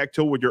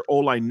tic-tac-toe with your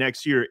O-line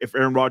next year if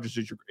Aaron Rodgers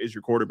is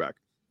your quarterback.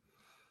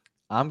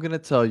 I'm going to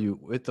tell you,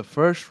 with the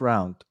first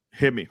round,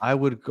 hit me. I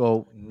would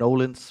go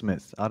Nolan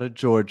Smith out of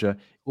Georgia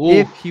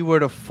if he were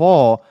to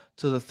fall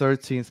to the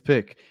 13th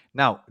pick.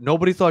 Now,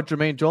 nobody thought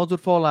Jermaine Jones would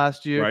fall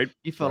last year. Right.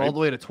 He fell all the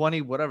way to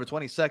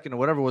 22nd or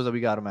whatever it was that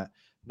we got him at.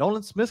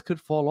 Nolan Smith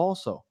could fall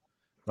also.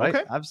 Right.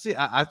 Okay.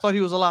 I thought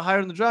he was a lot higher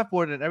in the draft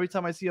board, and every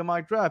time I see a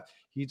mock draft,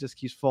 he just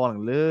keeps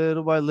falling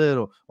little by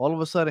little. All of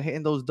a sudden,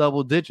 hitting those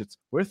double digits.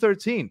 We're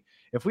 13.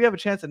 If we have a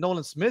chance at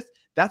Nolan Smith,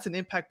 that's an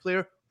impact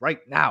player right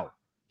now.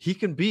 He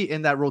can be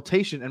in that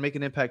rotation and make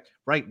an impact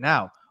right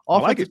now.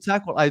 Offensive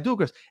tackle, I do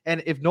agree.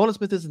 And if Nolan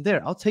Smith isn't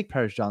there, I'll take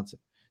Paris Johnson.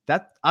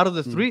 That out of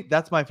the 3,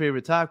 that's my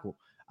favorite tackle.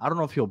 I don't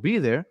know if he'll be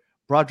there.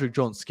 Broderick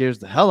Jones scares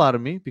the hell out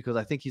of me because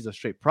I think he's a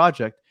straight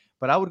project.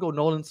 But I would go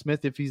Nolan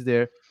Smith if he's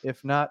there.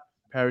 If not,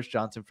 Paris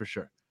Johnson for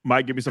sure.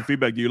 Mike, give me some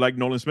feedback. Do you like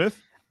Nolan Smith?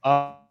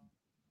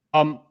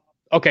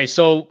 Okay,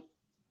 so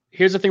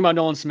here's the thing about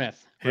Nolan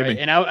Smith. Right?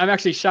 And I'm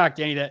actually shocked,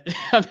 Danny,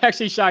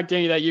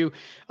 that you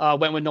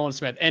went with Nolan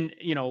Smith. And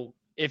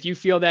if you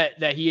feel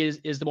that he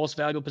is the most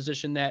valuable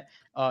position that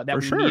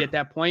we need at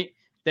that point,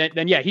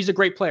 then yeah, he's a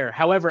great player.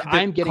 However,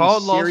 I'm getting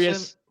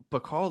serious.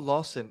 But Carl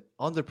Lawson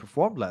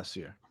underperformed last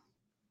year.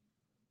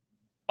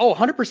 Oh,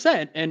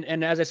 100%.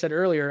 And as I said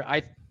earlier,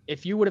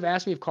 if you would have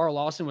asked me if Carl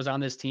Lawson was on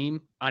this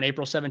team on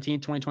April 17,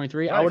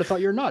 2023, I would have thought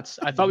you were nuts.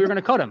 I thought we were going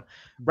to cut him.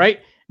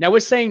 Right. Now,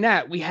 with saying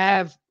that, we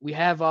have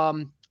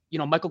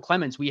Michael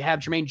Clemens, we have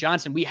Jermaine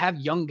Johnson, we have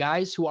young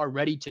guys who are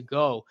ready to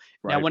go.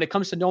 Right. Now, when it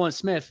comes to Nolan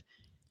Smith,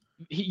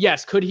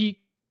 could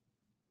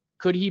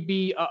he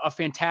be a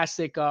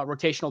fantastic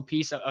rotational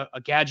piece, a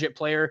gadget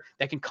player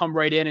that can come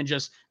right in and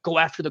just go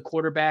after the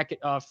quarterback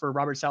for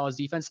Robert Saleh's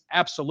defense?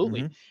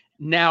 Absolutely.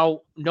 Mm-hmm.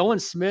 Now, Nolan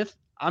Smith,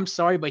 I'm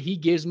sorry, but he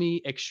gives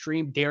me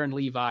extreme Darren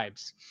Lee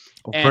vibes.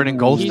 Vernon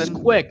Golston? He's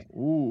quick.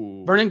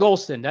 Ooh. Vernon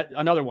Golston, that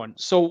another one.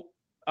 So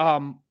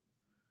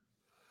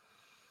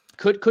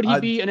could he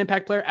be an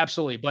impact player?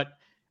 Absolutely. But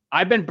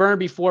I've been burned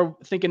before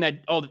thinking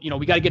that,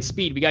 we got to get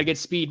speed. We got to get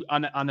speed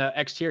on the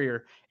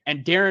exterior.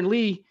 And Darren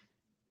Lee,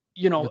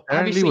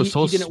 obviously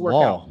he didn't work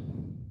out.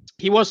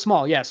 He was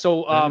small, yeah.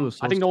 So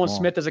I think Nolan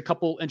Smith is a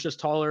couple inches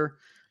taller.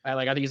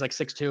 I think he's like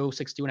 6'2",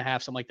 6'2.5",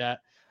 something like that.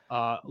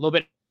 A little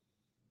bit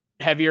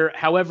heavier.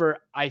 However,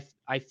 I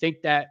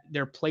think that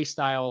their play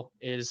style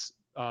is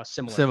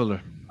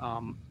similar.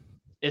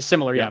 Is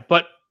similar, yeah.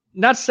 But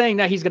not saying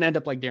that he's going to end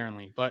up like Darren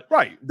Lee, but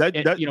right.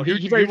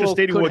 He very well just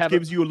stating what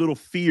gives you a little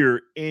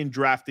fear in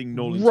drafting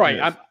Nolan Right.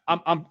 Smith.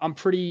 I'm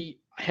pretty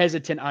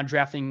hesitant on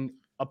drafting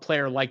a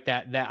player like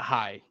that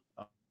high.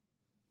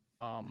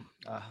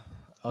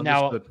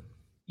 Now,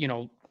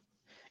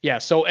 yeah.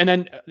 So, and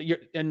then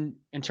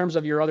in terms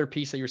of your other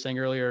piece that you were saying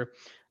earlier,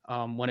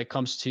 when it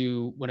comes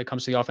to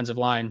the offensive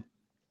line,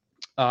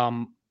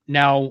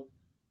 now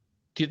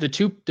the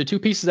two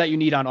pieces that you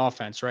need on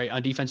offense, right?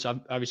 On defense,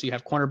 obviously you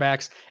have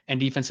cornerbacks and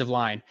defensive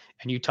line,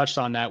 and you touched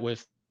on that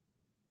with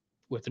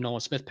the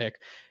Nolan Smith pick.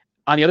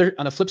 On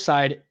the flip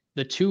side,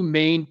 the two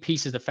main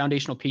pieces, the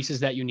foundational pieces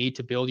that you need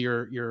to build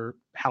your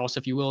house,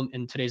 if you will,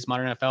 in today's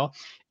modern NFL,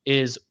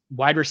 is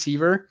wide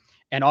receiver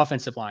and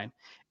offensive line.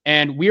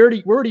 And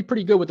we're already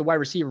pretty good with the wide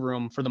receiver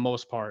room for the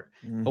most part.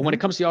 Mm-hmm. But when it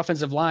comes to the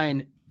offensive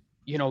line,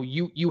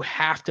 you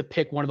have to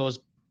pick one of those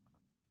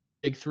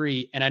big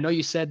three. And I know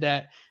you said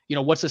that,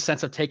 what's the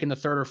sense of taking the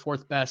third or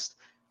fourth best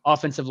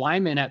offensive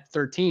lineman at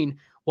 13?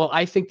 Well,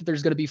 I think that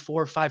there's going to be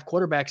 4 or 5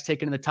 quarterbacks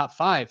taken in the top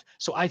 5.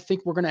 So I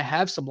think we're going to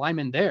have some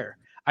linemen there.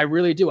 I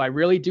really do. I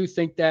really do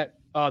think that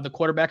the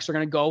quarterbacks are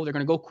going to go. They're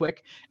going to go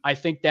quick. I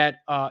think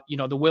that,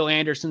 the Will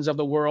Andersons of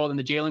the world and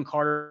the Jalen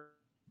Carters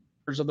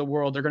of the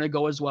world, they're going to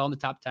go as well in the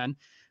top 10.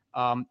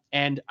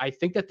 And I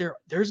think that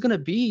there's going to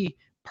be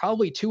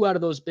probably 2 out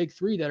of those big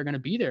 3 that are going to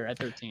be there at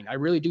 13. I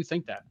really do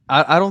think that.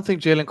 I don't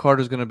think Jalen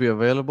Carter is going to be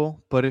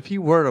available, but if he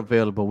were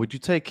available, would you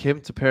take him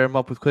to pair him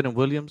up with Quentin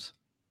Williams?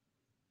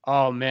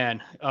 Oh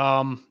man,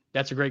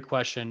 that's a great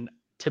question.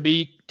 To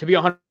be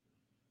 100%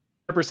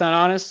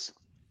 honest,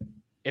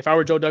 if I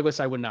were Joe Douglas,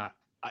 I would not.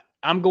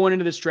 I'm going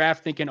into this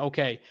draft thinking,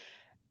 okay,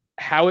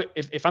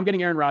 if I'm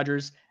getting Aaron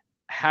Rodgers,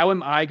 how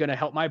am I going to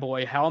help my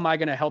boy? How am I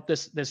going to help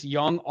this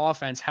young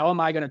offense? How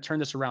am I going to turn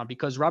this around?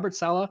 Because Robert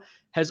Saleh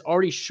has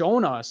already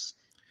shown us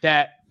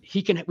that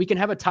we can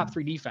have a top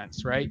 3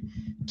 defense, right?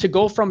 To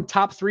go from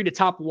top 3 to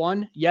top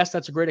 1, yes,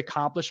 that's a great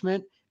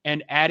accomplishment.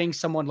 And adding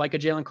someone like a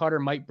Jalen Carter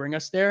might bring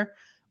us there.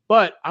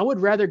 But I would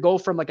rather go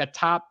from like a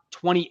top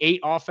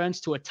 28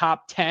 offense to a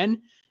top 10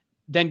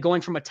 than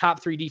going from a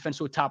top 3 defense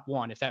to a top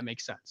 1, if that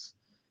makes sense.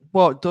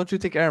 Well, don't you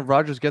think Aaron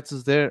Rodgers gets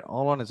us there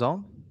all on his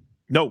own?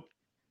 No.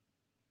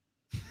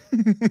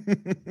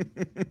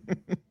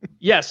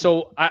 Yeah,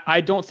 so I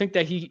don't think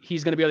that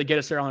he's going to be able to get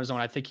us there on his own.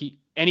 I think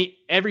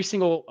every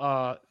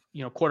single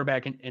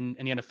quarterback in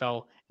the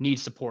NFL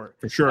needs support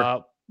for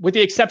sure, with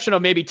the exception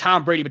of maybe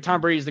Tom Brady. But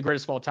Tom Brady is the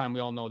greatest of all time. We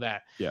all know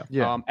that.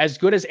 Yeah. As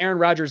good as Aaron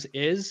Rodgers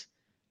is,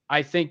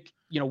 I think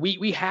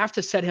we have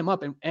to set him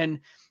up, and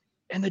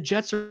the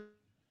Jets are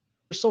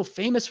so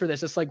famous for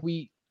this. It's like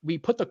we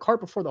put the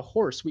cart before the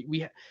horse.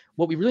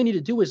 What we really need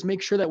to do is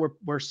make sure that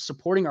we're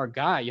supporting our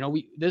guy.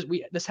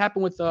 This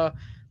happened with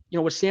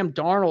with Sam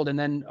Darnold, and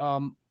then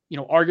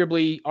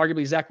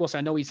arguably Zach Wilson.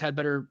 I know he's had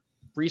better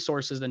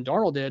resources than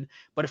Darnold did,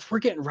 but if we're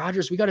getting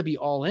Rodgers, we got to be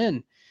all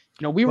in.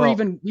 We were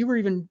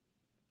even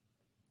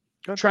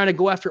trying to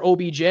go after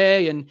OBJ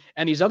and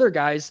these other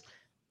guys.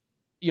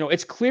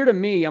 It's clear to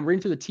me, I'm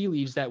reading through the tea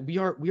leaves, that we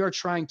are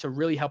trying to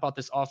really help out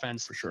this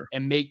offense for sure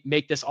and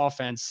make this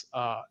offense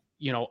a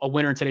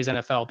winner in today's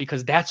NFL,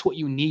 because that's what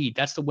you need.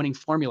 That's the winning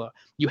formula.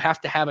 You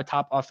have to have a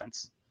top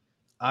offense.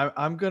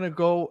 I'm going to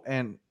go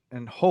and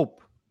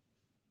hope,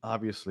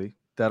 obviously,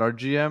 that our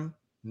GM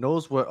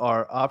knows what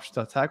our options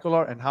to tackle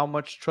are and how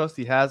much trust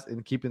he has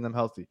in keeping them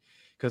healthy.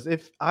 Because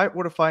if I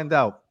were to find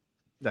out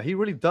that he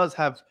really does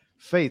have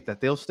faith that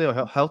they'll stay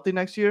healthy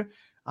next year,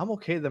 I'm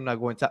okay them not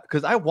going to,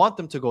 because I want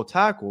them to go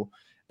tackle.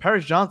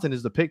 Paris Johnson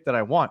is the pick that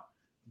I want.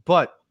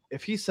 But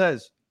if he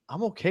says,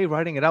 I'm okay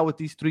writing it out with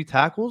these 3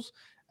 tackles,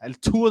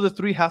 and 2 of the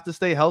 3 have to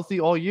stay healthy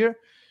all year,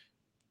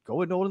 go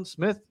with Nolan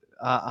Smith.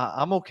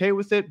 I'm okay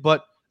with it.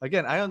 But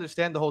again, I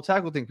understand the whole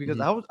tackle thing, because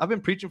I've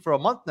been preaching for a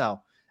month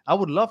now. I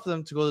would love for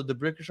them to go the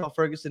Brickenshaw,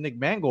 Ferguson, Nick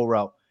Mangold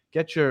route.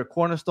 Get your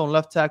cornerstone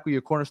left tackle,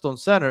 your cornerstone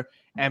center,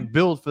 and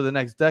build for the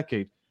next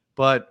decade.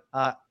 But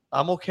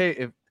I'm okay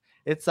if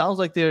it sounds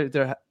like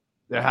they're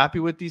happy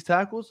with these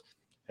tackles.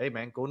 Hey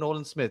man, go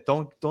Nolan Smith.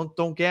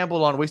 Don't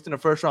gamble on wasting a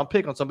first round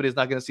pick on somebody that's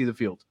not going to see the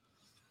field.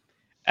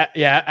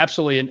 Yeah,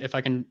 absolutely. And if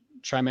I can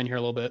chime in here a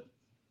little bit.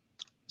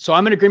 So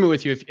I'm in agreement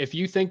with you. If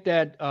you think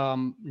that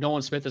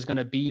Nolan Smith is going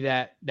to be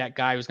that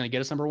guy who's going to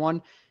get us number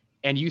 1,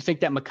 and you think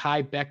that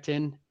Mekhi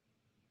Becton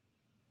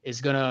is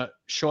going to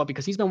show up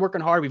because he's been working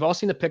hard. We've all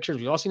seen the pictures.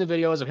 We've all seen the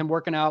videos of him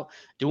working out,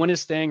 doing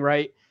his thing,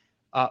 right?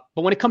 But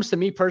when it comes to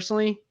me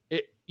personally,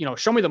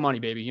 show me the money,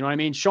 baby. You know what I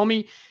mean? Show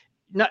me,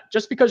 not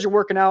just because you're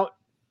working out,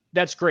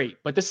 that's great.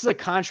 But this is a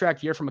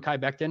contract year for Mekhi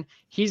Becton.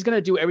 He's going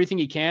to do everything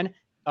he can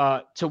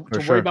to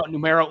worry about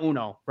numero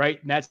uno,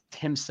 right? And that's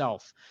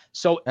himself.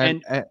 So,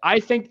 and I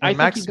think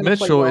Max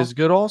Mitchell is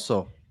good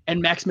also. And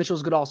Max Mitchell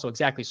is good also.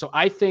 Exactly. So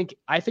I think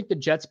the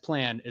Jets'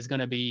 plan is going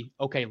to be,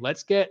 okay,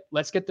 let's get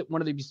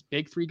one of these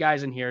big 3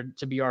 guys in here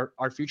to be our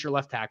future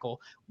left tackle.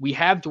 We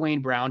have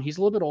Dwayne Brown. He's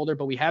a little bit older,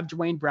 but we have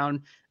Dwayne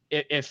Brown.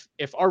 If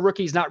our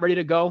rookie's not ready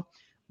to go,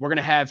 we're going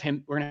to have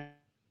him. We're going to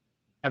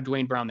have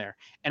Dwayne Brown there.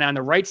 And on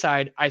the right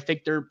side, I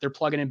think they're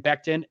plugging in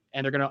Becton,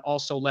 and they're going to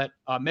also let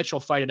Mitchell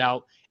fight it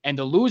out. And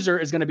the loser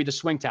is going to be the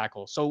swing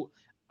tackle. So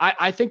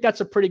I think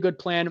that's a pretty good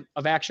plan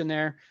of action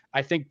there.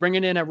 I think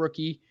bringing in a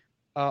rookie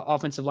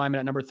offensive lineman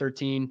at number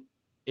 13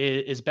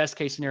 is best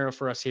case scenario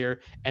for us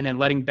here. And then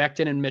letting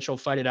Becton and Mitchell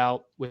fight it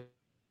out with,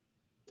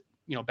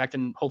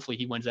 Becton, hopefully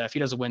he wins that. If he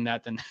doesn't win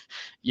that, then,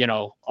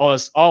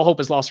 all hope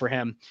is lost for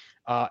him.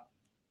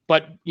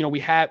 But we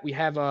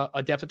have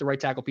a depth at the right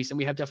tackle piece, and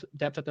we have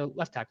depth at the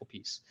left tackle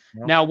piece.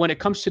 Yep. Now, when it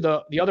comes to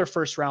the other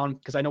first round,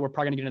 because I know we're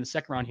probably going to get in the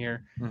second round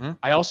here,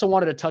 I also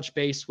wanted to touch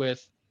base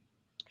with,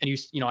 and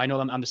I know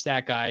I'm the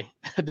stat guy,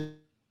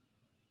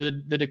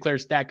 the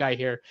declared stat guy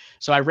here.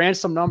 So I ran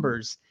some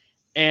numbers,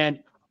 and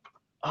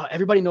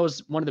everybody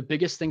knows one of the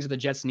biggest things that the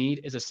Jets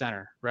need is a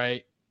center,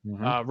 right?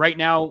 Right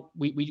now,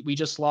 we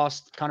just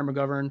lost Connor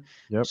McGovern.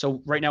 Yep.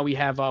 So right now we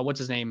have what's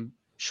his name,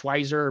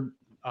 Schweizer.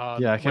 I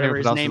can't remember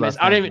his name is.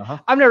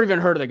 I've never even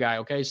heard of the guy.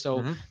 Okay,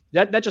 so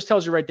that just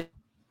tells you right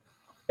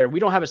there we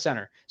don't have a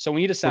center, so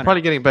we need a center. We're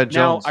probably getting Ben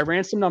Jones. Now I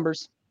ran some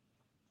numbers,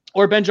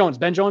 or Ben Jones.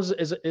 Ben Jones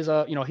is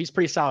a he's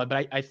pretty solid,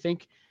 but I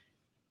think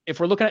if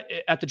we're looking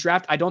at the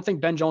draft, I don't think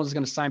Ben Jones is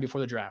going to sign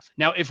before the draft.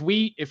 Now if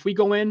we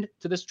go into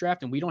this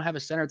draft and we don't have a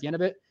center at the end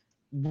of it,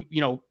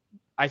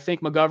 I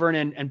think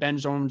McGovern and Ben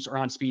Jones are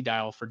on speed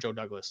dial for Joe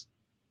Douglas,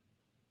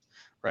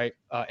 right?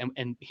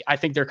 And I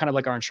think they're kind of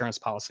like our insurance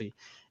policy.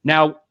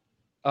 Now,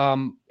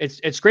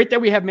 it's great that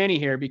we have Manny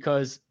here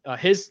because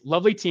his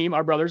lovely team,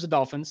 our brothers, the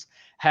Dolphins,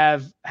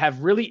 have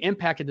really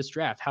impacted this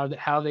draft.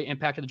 How they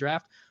impacted the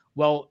draft?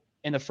 Well,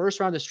 in the first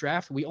round of this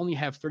draft, we only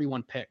have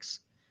 31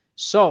 picks.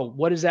 So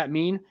what does that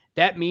mean?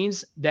 That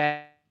means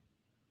that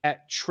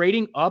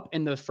trading up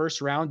in the first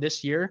round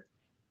this year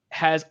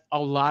has a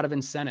lot of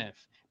incentive.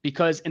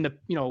 Because in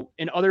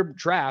other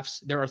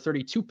drafts, there are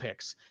 32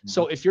 picks.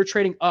 So if you're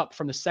trading up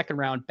from the second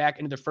round back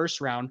into the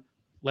first round,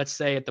 let's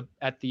say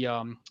at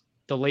the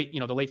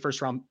late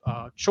first round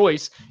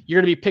choice,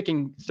 you're going to be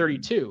picking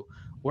 32.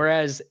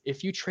 Whereas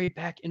if you trade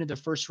back into the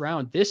first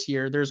round this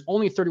year, there's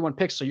only 31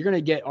 picks. So you're going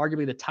to get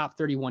arguably the top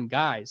 31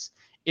 guys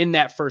in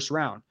that first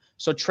round.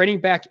 So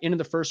trading back into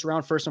the first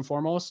round, first and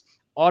foremost,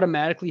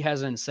 automatically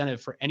has an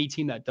incentive for any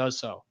team that does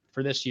so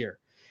for this year.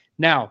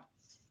 Now,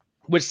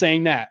 with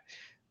saying that,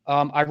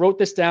 I wrote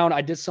this down.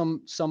 I did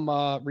some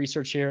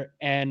research here,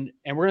 and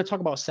we're going to talk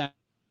about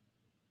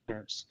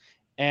centers.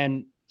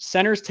 And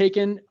centers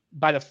taken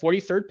by the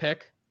 43rd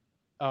pick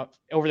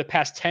over the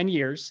past 10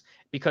 years,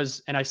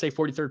 and I say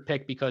 43rd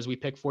pick because we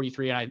picked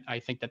 43, and I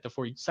think that the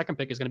 42nd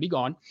pick is going to be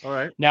gone. All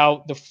right.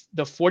 Now,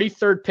 the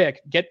 43rd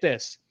pick, get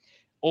this,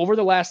 over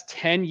the last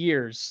 10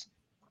 years,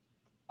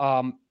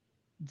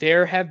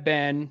 there have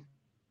been,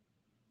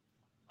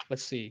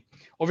 let's see,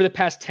 over the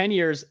past 10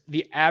 years,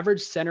 the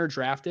average center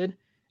drafted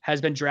has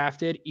been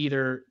drafted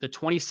either the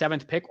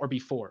 27th pick or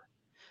before.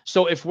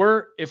 So if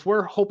we're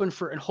hoping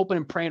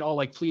and praying,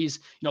 please,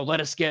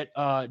 let us get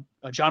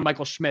John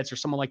Michael Schmitz or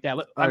someone like that.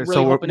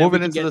 So we're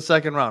moving into the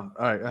second round.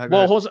 All right.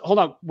 Well, hold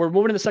on. We're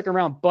moving to the second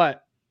round,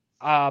 but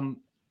I'm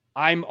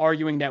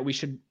arguing that we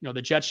should,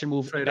 the Jets should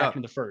move back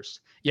into the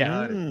first.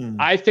 Yeah.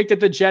 I think that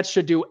the Jets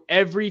should do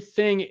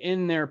everything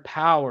in their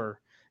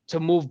power to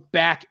move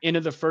back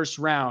into the first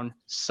round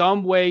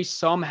some way,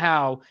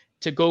 somehow,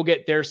 to go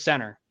get their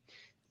center.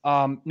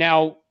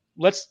 Now,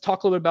 let's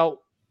talk a little bit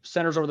about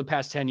centers over the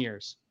past 10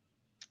 years.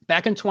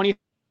 Back in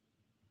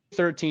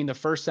 2013, the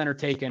first center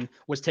taken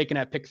was taken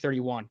at pick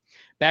 31.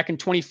 Back in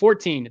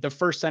 2014, the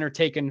first center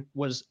taken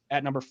was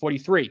at number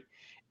 43.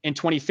 In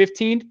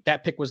 2015,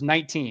 that pick was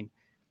 19.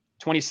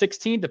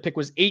 2016, the pick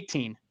was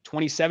 18.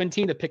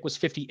 2017, the pick was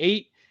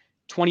 58.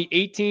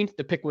 2018,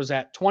 the pick was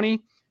at 20.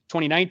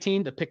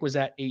 2019, the pick was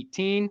at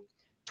 18.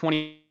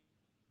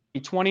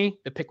 2020,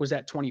 the pick was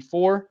at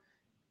 24.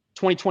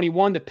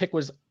 2021, the pick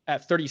was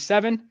at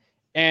 37.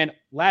 And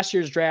last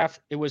year's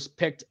draft, it was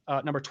picked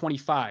number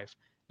 25.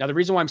 Now, the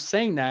reason why I'm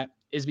saying that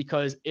is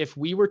because if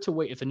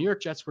the New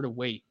York Jets were to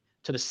wait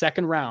to the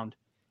second round,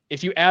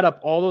 if you add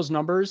up all those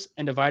numbers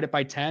and divide it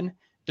by 10,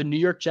 the New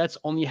York Jets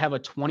only have a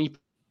 20%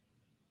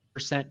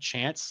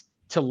 chance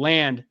to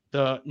land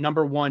the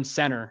number one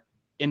center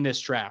in this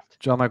draft.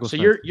 John Michael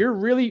Schmitz. So you're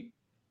really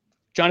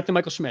Jonathan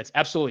Michael Schmitz.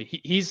 Absolutely.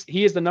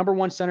 He is the number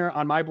one center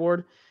on my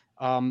board.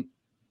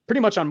 Pretty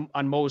much on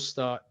most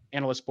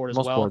analyst board as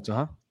well. Most boards,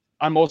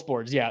 On most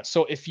boards, yeah.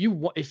 So if you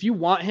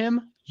want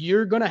him,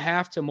 you're gonna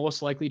have to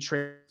most likely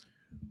trade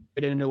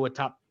it into the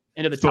top.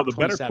 So the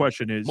better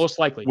question is, most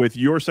likely, with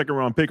your second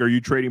round pick, are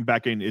you trading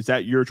back in? Is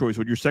that your choice?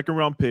 With your second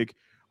round pick,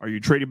 are you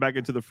trading back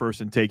into the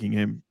first and taking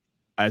him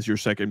as your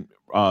second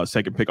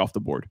pick off the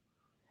board?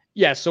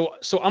 Yeah. So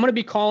I'm gonna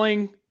be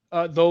calling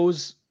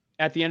those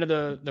at the end of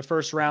the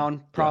first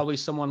round. Probably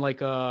someone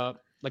like a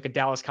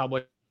Dallas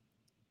Cowboys.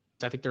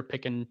 I think they're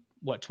picking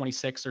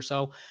 26 or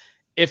so.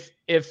 If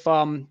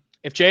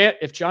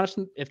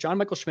John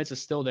Michael Schmitz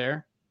is still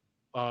there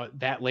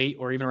that late,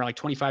 or even around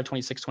 25,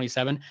 26,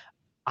 27,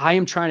 I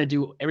am trying to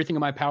do everything in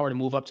my power to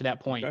move up to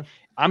that point. Okay.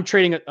 I'm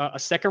trading a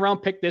second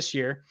round pick this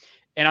year,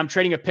 and I'm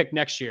trading a pick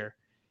next year.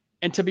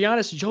 And to be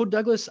honest, Joe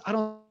Douglas, I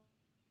don't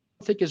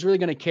think is really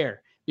going to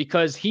care,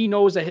 because he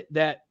knows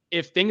that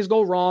if things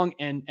go wrong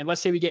and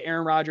let's say we get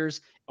Aaron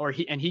Rodgers or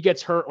he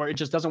gets hurt or it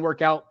just doesn't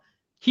work out,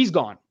 he's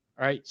gone.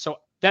 All right. So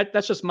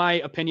that's just my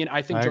opinion.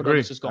 I think Joe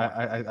Douglas is gone.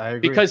 I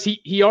agree. Because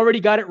he already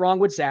got it wrong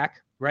with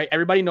Zach, right?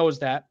 Everybody knows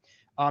that.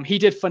 He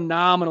did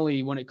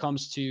phenomenally when it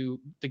comes to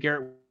the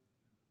Garrett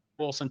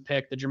Wilson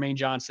pick, the Jermaine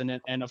Johnson,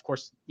 and of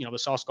course, the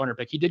Sauce Gardner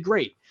pick. He did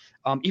great.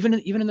 Even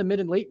in the mid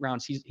and late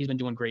rounds, he's been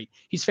doing great.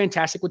 He's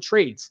fantastic with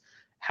trades.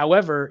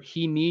 However,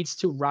 he needs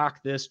to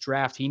rock this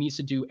draft. He needs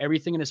to do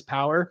everything in his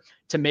power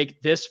to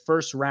make this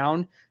first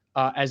round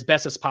as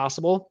best as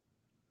possible,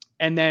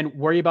 and then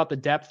worry about the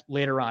depth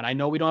later on. I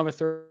know we don't have a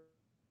third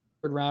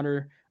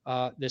rounder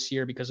this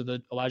year because of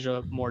the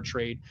Elijah Moore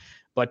trade,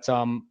 but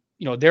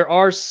there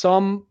are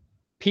some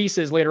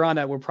pieces later on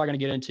that we're probably going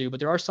to get into, but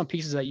there are some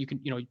pieces that you can,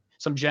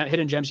 some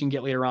hidden gems you can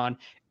get later on.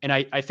 And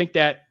I think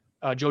that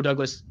Joe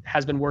Douglas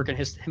has been working,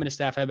 him and his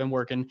staff have been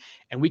working,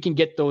 and we can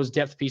get those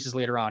depth pieces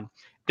later on.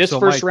 This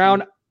first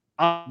round,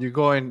 you're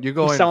going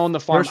selling the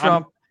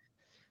farm.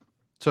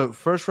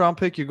 First round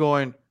pick, you're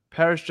going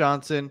Paris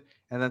Johnson,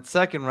 and then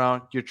second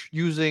round, you're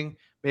using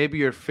maybe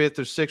your fifth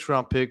or sixth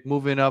round pick,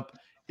 moving up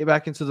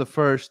back into the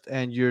first,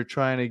 and you're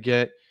trying to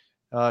get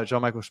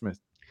John Michael Schmitz.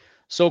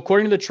 So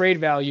according to the trade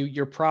value,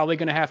 you're probably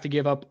going to have to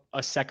give up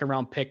a second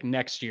round pick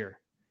next year.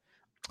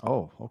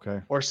 Oh,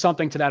 okay. Or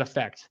something to that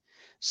effect.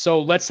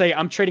 So let's say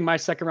I'm trading my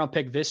second round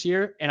pick this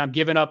year and I'm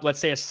giving up, let's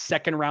say, a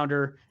second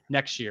rounder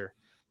next year,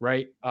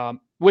 right?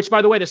 Which,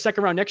 by the way, the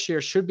second round next year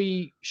should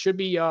be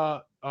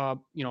not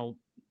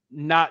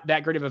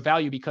that great of a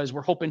value because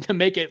we're hoping to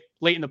make it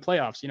late in the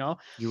playoffs,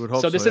 You would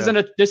hope so. This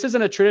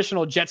isn't a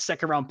traditional Jets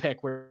second round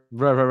pick where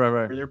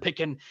they're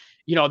picking,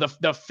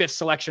 the fifth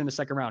selection in the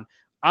second round.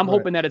 I'm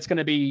hoping that it's going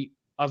to be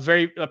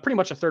pretty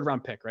much a third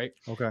round pick, right?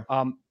 Okay.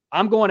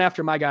 I'm going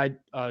after my guy,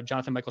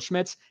 Jonathan Michael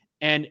Schmitz.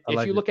 And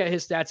if you look at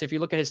his stats, if you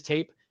look at his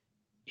tape,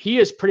 he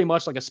is pretty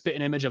much like a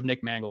spitting image of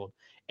Nick Mangold.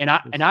 And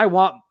I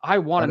want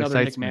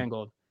another Nick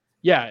Mangold.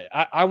 Yeah,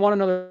 I want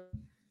another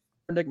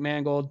Nick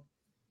Mangold.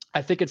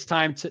 I think it's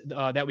time to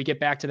that we get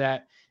back to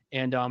that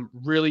and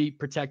really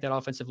protect that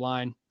offensive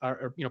line,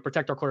 or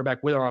protect our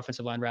quarterback with our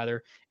offensive line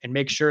rather, and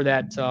make sure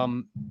that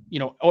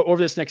over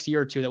this next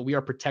year or two that we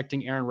are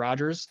protecting Aaron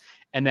Rodgers,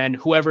 and then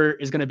whoever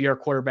is going to be our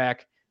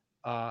quarterback,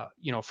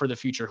 for the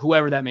future,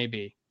 whoever that may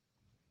be.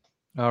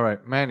 All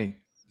right, Manny,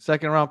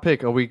 second round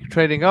pick. Are we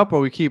trading up or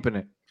are we keeping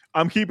it?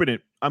 I'm keeping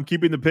it. I'm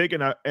keeping the pick,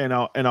 and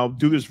I'll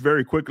do this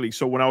very quickly.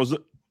 So one of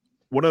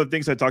the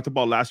things I talked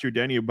about last year,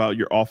 Danny, about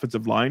your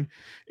offensive line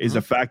is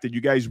the fact that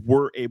you guys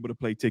were able to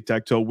play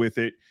tic-tac-toe with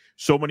it.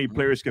 So many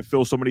players can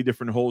fill so many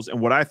different holes. And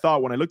what I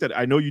thought when I looked at it,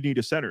 I know you need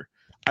a center.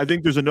 I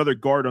think there's another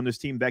guard on this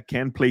team that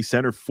can play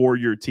center for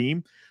your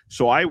team.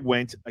 So I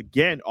went,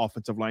 again,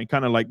 offensive line,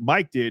 kind of like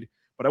Mike did,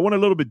 but I went a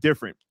little bit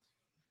different.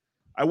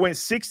 I went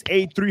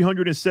 6'8",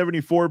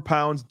 374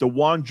 pounds,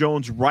 DeJuan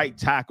Jones, right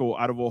tackle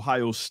out of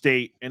Ohio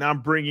State, and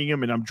I'm bringing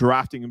him and I'm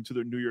drafting him to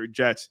the New York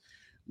Jets.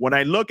 When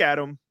I look at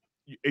him,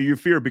 you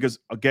fear because,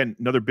 again,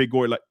 another big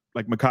boy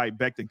like Mekhi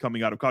Becton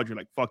coming out of college, you're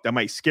like, fuck, that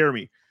might scare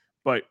me.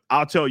 But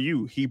I'll tell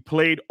you, he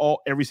played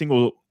every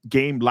single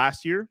game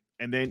last year,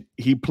 and then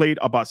he played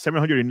about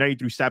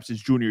 793 snaps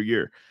his junior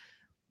year.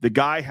 The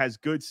guy has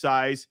good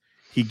size.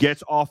 He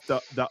gets off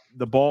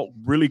the ball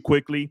really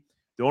quickly.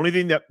 The only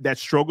thing that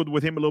struggled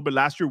with him a little bit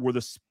last year were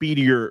the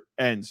speedier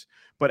ends.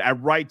 But at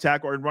right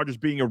tackle, Aaron Rodgers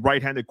being a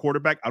right-handed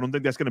quarterback, I don't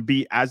think that's going to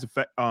be it's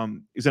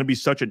going to be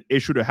such an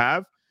issue to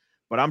have.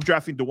 But I'm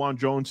drafting DeJuan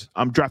Jones.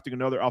 I'm drafting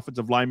another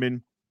offensive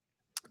lineman.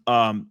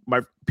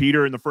 My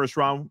Peter in the first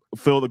round,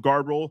 fill the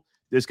guard role.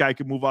 This guy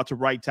can move out to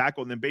right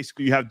tackle, and then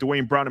basically you have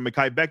Dwayne Brown and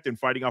Mekhi Becton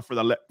fighting out for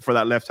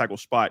that left tackle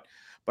spot.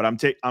 But I'm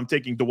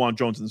taking DeJuan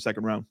Jones in the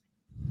second round.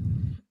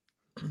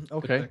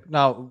 Okay.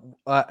 Now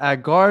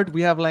at guard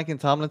we have Laken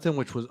Tomlinson,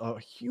 which was a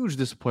huge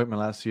disappointment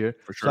last year.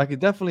 For sure. So I could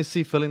definitely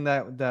see filling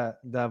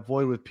that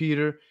void with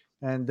Peter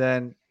and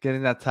then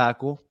getting that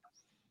tackle.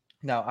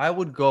 Now I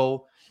want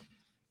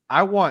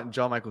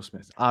John Michael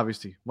Smith,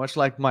 obviously, much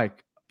like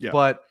Mike. Yeah.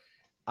 But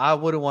I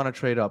wouldn't want to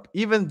trade up,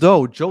 even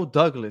though Joe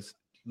Douglas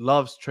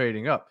loves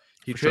trading up.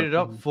 He traded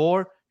up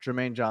for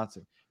Jermaine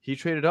Johnson. He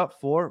traded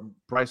up for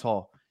Bryce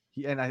Hall.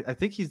 I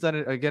think he's done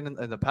it again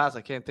in the past.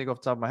 I can't think off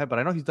the top of my head, but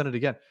I know he's done it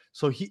again.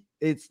 So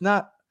it's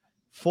not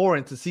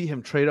foreign to see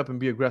him trade up and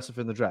be aggressive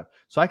in the draft.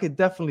 So I could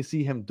definitely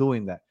see him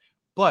doing that.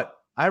 But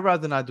I'd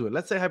rather not do it.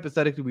 Let's say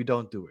hypothetically we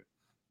don't do it.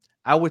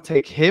 I would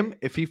take him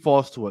if he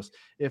falls to us.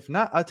 If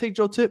not, I'll take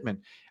Joe Tippmann.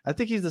 I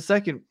think he's the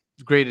second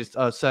greatest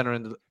center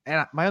and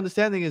my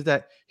understanding is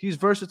that he's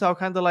versatile,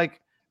 kind of like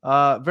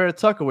Vera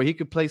Tucker, where he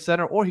could play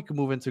center or he could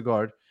move into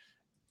guard.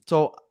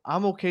 So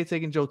I'm okay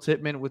taking Joe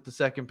Tippmann with the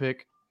second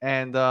pick.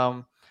 And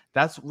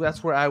that's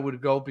where I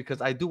would go,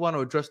 because I do want to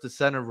address the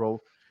center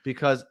role,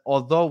 because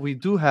although we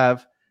do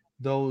have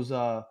those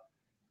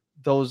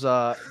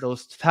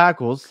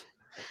tackles,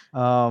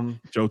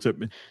 Joe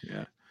Tippmann,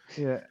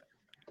 yeah,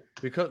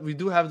 because we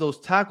do have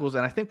those tackles,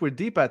 and I think we're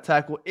deep at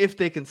tackle if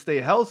they can stay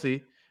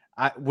healthy.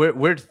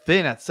 We're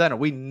thin at center.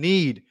 We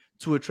need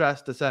to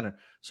address the center.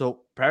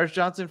 So Paris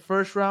Johnson,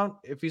 first round,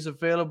 if he's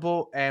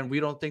available, and we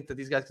don't think that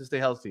these guys can stay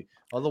healthy.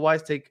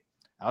 Otherwise,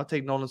 I'll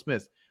take Nolan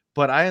Smith.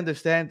 But I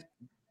understand,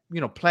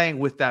 playing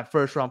with that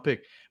first round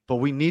pick. But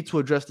we need to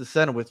address the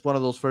center with one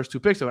of those first 2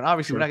 picks. And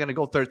obviously, we're not going to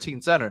go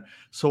 13 center.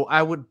 So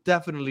I would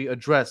definitely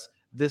address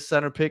this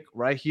center pick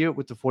right here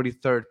with the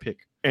 43rd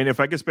pick. And if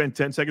I could spend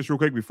 10 seconds real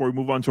quick before we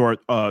move on to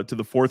our to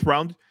the 4th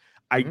round,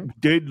 I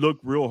did look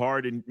real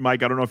hard. And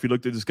Mike, I don't know if you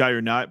looked at this guy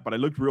or not, but I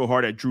looked real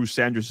hard at Drew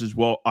Sanders as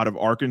well out of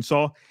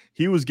Arkansas.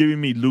 He was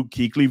giving me Luke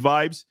Kuechly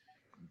vibes.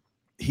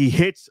 He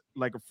hits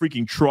like a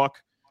freaking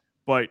truck.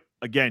 But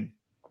again,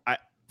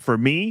 for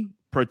me,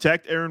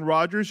 protect Aaron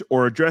Rodgers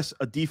or address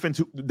a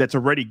defense that's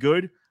already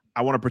good.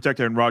 I want to protect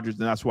Aaron Rodgers,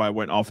 and that's why I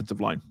went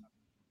offensive line.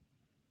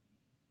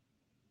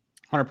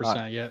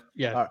 100%.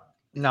 Yeah.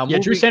 Now,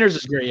 Drew Sanders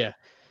is great. Yeah.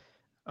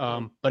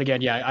 But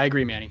again, I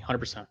agree, Manny.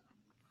 100%.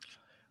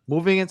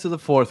 Moving into the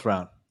 4th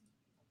round,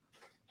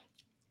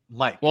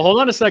 Mike. Well, hold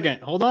on a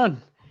second. Hold on.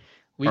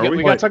 We got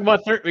to talk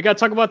about third. We got to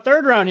talk about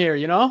 3rd round here.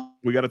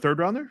 We got a 3rd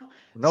rounder?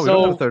 No, we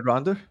don't have a 3rd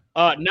rounder.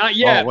 Not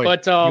yet,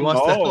 but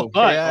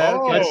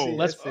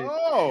let's see.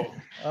 Oh,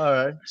 all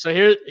right. So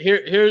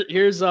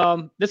here's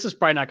this is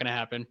probably not going to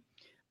happen,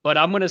 but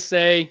I'm going to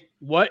say,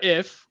 what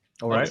if?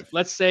 All right.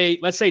 Let's say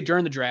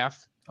during the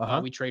draft,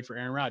 we trade for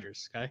Aaron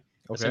Rodgers. Okay.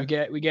 So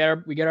we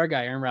get our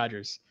guy Aaron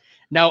Rodgers.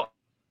 Now,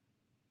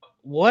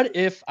 what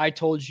if I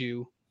told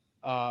you?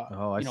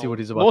 I see what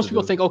he's about. Most to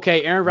people do. think,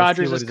 okay, Aaron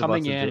Rodgers is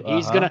coming in.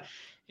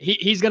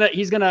 He's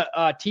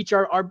gonna teach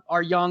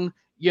our young,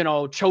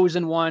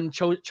 chosen one,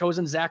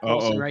 chosen Zach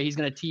Wilson, right? He's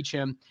gonna teach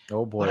him.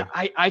 Oh boy. But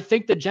I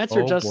think the Jets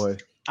are just. Boy.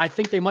 I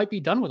think they might be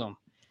done with him.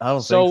 I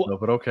don't think so,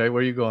 but okay,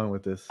 where are you going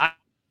with this?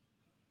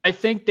 I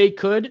think they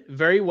could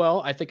very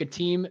well. I think a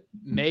team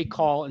may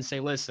call and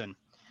say, listen,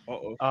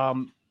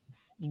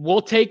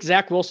 we'll take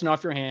Zach Wilson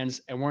off your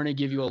hands and we're going to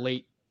give you a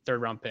late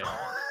 3rd round pick.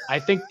 I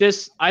think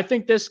this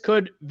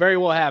could very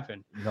well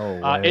happen.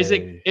 No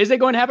way. Is it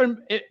going to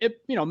happen?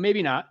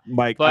 Maybe not.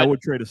 Mike, I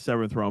would trade a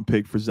 7th round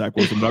pick for Zach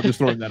Wilson, but I'm just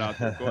throwing that out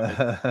there. Go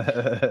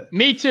ahead.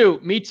 Me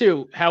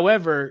too.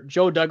 However,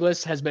 Joe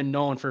Douglas has been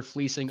known for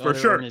fleecing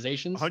other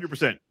organizations.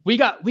 100%. We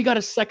got a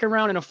 2nd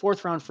round and a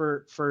 4th round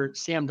for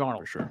Sam Darnold.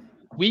 For sure.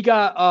 We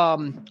got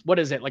what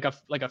is it, like a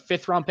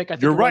 5th round pick? I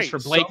think you're right. For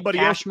Blake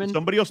Cashman.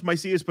 Somebody else might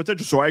see his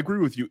potential. So I agree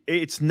with you.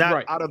 It's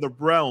not out of the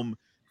realm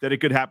that it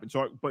could happen.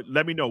 So, but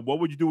let me know, what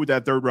would you do with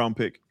that 3rd round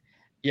pick?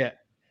 Yeah.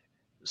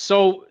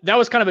 So that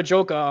was kind of a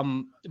joke.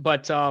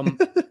 But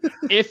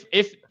if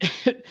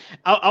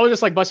I was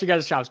just like bust your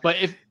guys' chops, but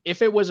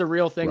if it was a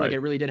real thing, like it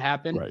really did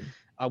happen,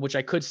 which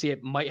I could see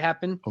it might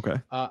happen. Okay.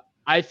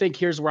 I think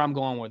here's where I'm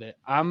going with it.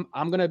 I'm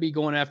gonna be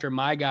going after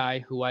my guy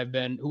who I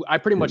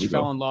pretty much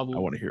fell in love with. I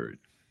want to hear it.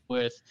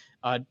 With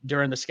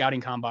during the scouting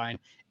combine,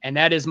 and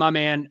that is my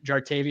man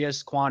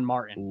Jartavius Quan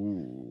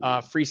Martin,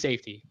 free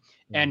safety.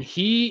 And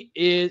he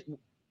is,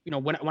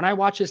 when I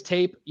watch his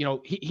tape,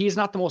 he's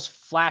not the most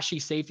flashy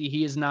safety.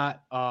 He is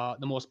not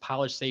the most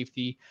polished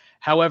safety.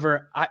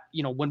 However,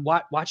 when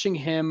watching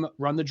him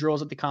run the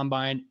drills at the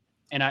combine,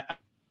 and I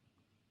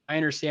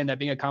understand that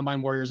being a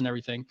combine warriors and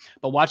everything,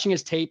 but watching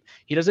his tape,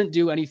 he doesn't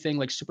do anything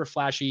like super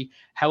flashy.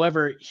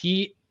 However,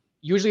 he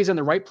usually is in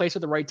the right place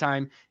at the right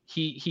time.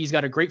 He's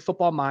got a great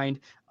football mind.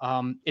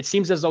 It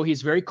seems as though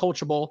he's very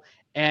coachable,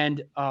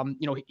 and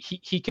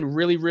he can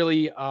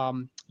really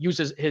use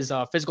his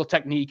physical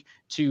technique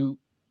to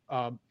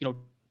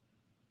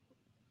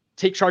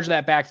take charge of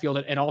that backfield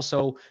and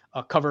also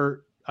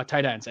cover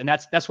tight ends. And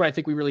that's what I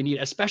think we really need,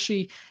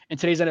 especially in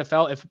today's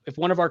NFL. If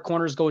one of our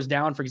corners goes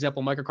down, for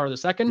example, Michael Carter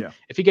II,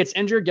 if he gets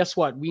injured, guess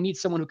what? We need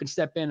someone who can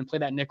step in and play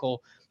that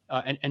nickel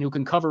and who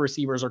can cover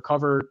receivers or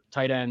cover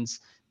tight ends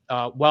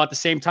while at the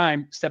same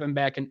time stepping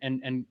back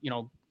and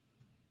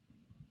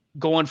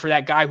going for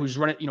that guy who's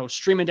running,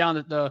 streaming down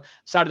the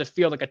side of the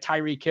field like a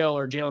Tyreek Hill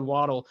or Jalen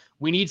Waddle.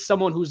 We need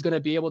someone who's going to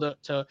be able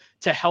to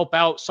help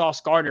out Sauce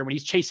Gardner when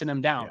he's chasing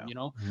him down,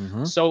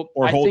 So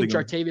or I think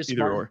Jartavius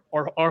Martin,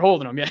 or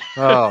holding him. Yeah.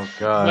 Oh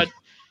God.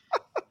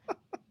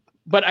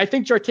 But I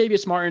think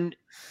Jartavius Martin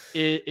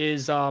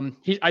is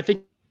I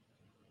think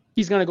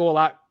he's going to go a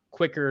lot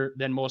quicker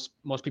than most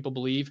people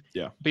believe.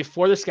 Yeah.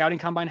 Before the scouting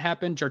combine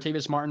happened,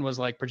 Jartavius Martin was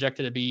like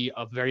projected to be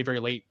a very,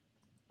 very late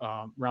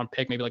round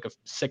pick, maybe like a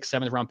 6th,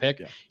 7th round pick.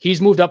 Yeah.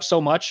 He's moved up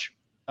so much.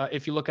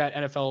 If you look at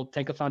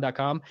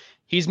NFLtankathon.com,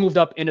 he's moved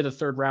up into the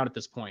 3rd round at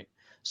this point.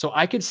 So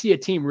I could see a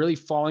team really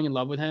falling in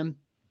love with him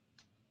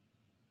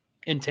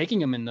and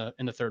taking him in the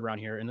 3rd round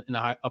here, in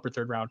the upper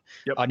 3rd round.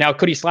 Yep. Now,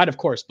 could he slide? Of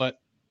course,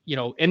 but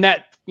in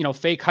that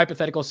fake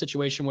hypothetical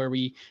situation where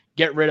we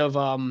get rid of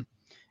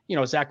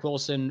Zach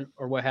Wilson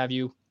or what have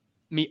you,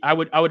 I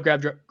would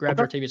grab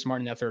Jartavius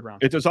Martin in that 3rd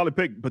round. It's a solid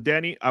pick, but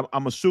Danny,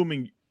 I'm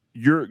assuming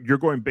you're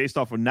going based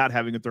off of not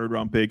having a 3rd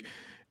round pick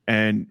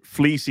and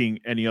fleecing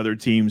any other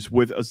teams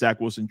with a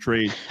Zach Wilson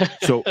trade.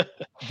 So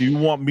do you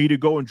want me to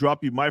go and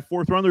drop you my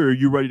 4th rounder, or are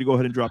you ready to go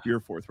ahead and drop your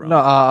 4th round? No,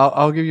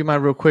 I'll give you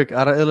mine real quick.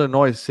 Out of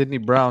Illinois, Sidney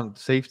Brown,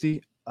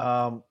 safety.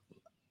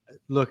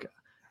 Look,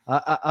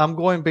 I'm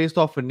going based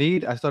off of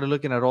need. I started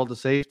looking at all the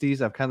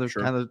safeties. I've kind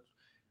of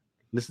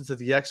listen to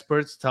the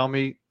experts, tell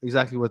me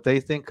exactly what they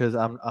think, because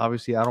I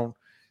don't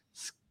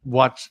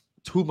watch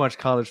too much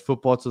college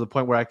football to the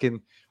point where I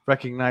can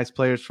recognize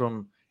players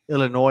from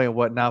Illinois and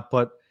whatnot.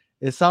 But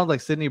it sounds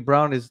like Sidney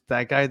Brown is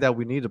that guy that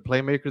we need, a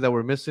playmaker that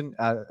we're missing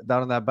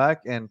down in that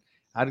back. And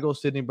I'd go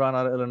Sidney Brown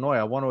out of Illinois.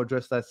 I want to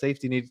address that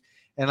safety need.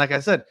 And like I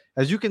said,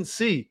 as you can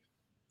see,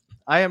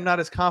 I am not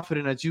as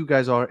confident as you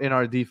guys are in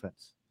our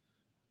defense.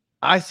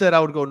 I said I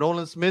would go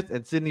Nolan Smith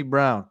and Sidney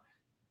Brown,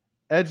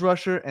 edge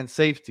rusher and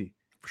safety.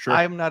 For sure.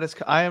 I am not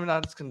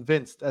as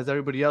convinced as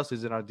everybody else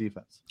is in our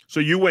defense. So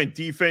you went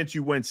defense,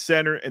 you went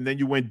center, and then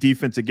you went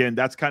defense again.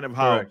 That's kind of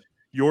how Correct.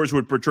 Yours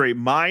would portray.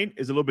 Mine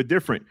is a little bit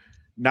different.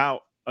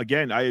 Now,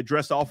 again, I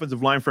addressed the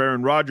offensive line for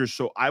Aaron Rodgers,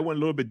 so I went a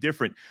little bit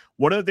different.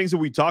 One of the things that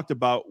we talked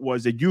about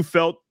was that you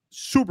felt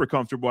super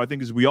comfortable, I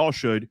think as we all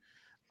should,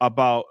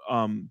 about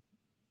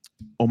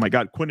oh my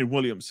God, Quinnen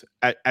Williams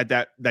at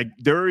that. Like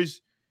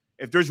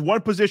if there's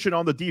one position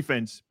on the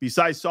defense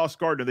besides Sauce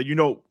Gardner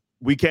that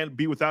we can't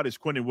be without is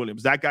Quinnen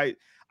Williams. That guy,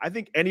 I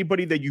think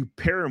anybody that you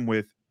pair him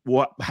with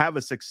will have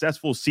a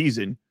successful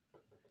season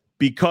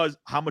because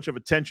how much of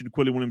attention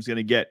Quinnen Williams is going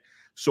to get.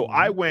 So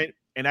I went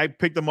and I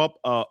picked him up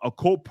a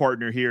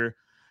co-partner here.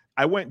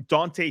 I went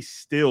Dante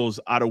Stills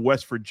out of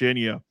West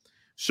Virginia.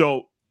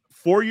 So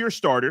 4-year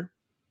starter,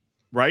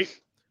 right?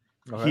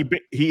 Okay.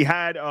 He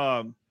had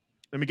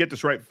let me get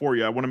this right for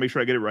you. I want to make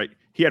sure I get it right.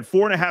 He had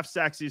 4.5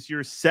 sacks this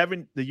year,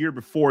 7 the year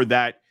before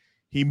that.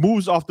 He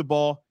moves off the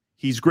ball.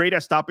 He's great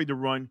at stopping the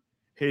run.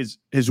 His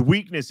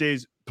weakness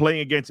is playing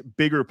against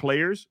bigger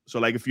players. So,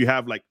 like, if you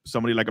have, like,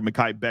 somebody like a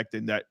Mekhi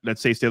Becton that,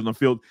 let's say, stays on the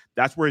field,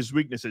 that's where his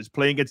weakness is,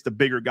 playing against the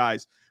bigger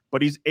guys.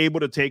 But he's able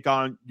to take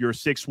on your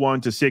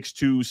 6'1" to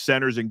 6'2"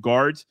 centers and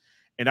guards.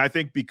 And I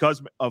think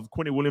because of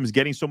Quinnen Williams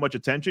getting so much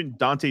attention,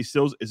 Dante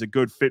Stills is a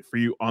good fit for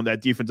you on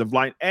that defensive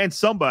line and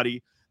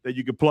somebody that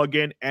you could plug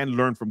in and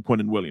learn from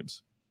Quinnen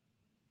Williams.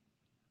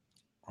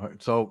 All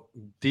right, so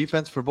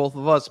defense for both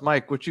of us.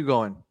 Mike, what you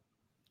going?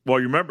 Well,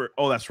 you remember,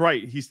 that's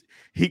right.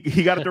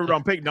 He got a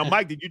 3rd-round pick. Now,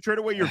 Mike, did you trade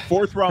away your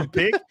 4th-round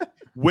pick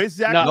with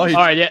Zach Wilson?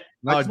 All right, yeah.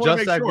 No,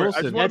 just Zach Wilson.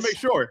 I just want to make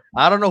sure.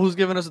 I don't know who's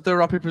giving us a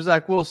 3rd-round pick for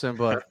Zach Wilson,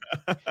 but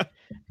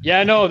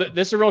yeah, no,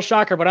 this is a real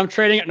shocker. But I'm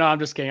trading it. No, I'm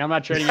just kidding. I'm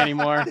not trading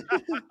anymore.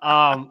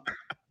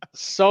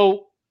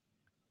 So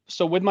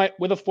with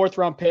a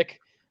 4th-round pick,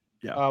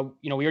 yeah,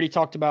 we already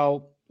talked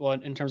about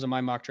in terms of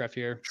my mock draft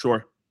here.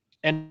 Sure.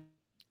 And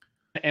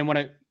when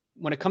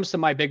it comes to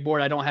my big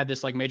board, I don't have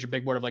this like major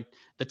big board of like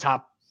the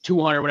top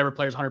 200 whatever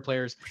players, 100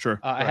 players. Sure.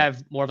 I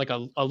have more of like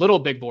a little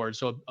big board,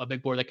 so a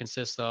big board that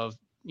consists of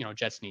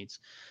Jets needs.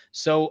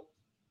 So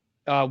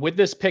with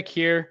this pick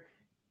here,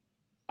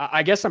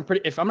 I guess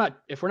if we're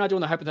not doing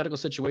the hypothetical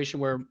situation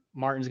where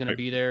Martin's going to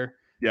be there,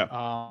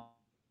 yeah,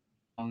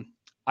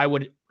 I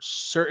would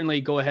certainly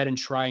go ahead and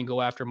try and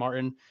go after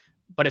Martin.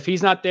 But if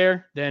he's not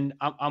there, then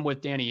I'm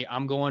with Danny.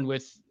 I'm going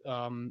with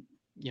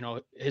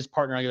his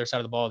partner on the other side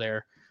of the ball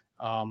there.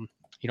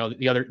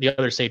 The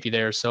other safety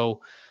there.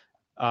 So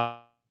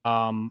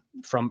from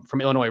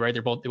Illinois, right? They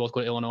both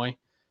go to Illinois.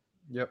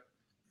 Yep.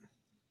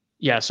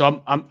 Yeah.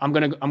 So I'm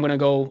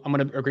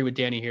gonna agree with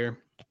Danny here,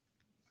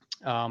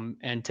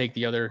 and take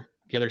the other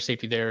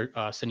safety there,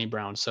 Sidney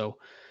Brown. So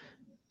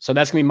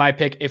that's gonna be my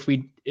pick.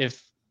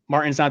 If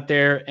Martin's not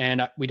there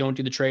and we don't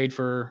do the trade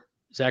for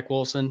Zach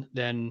Wilson,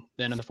 then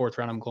in the 4th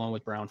round I'm going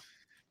with Brown.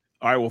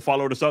 All right, well,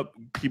 follow this up.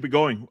 Keep it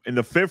going. In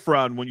the 5th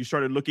round, when you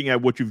started looking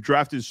at what you've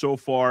drafted so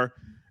far,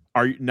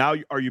 is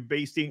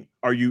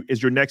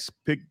your next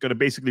pick going to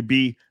basically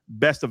be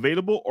best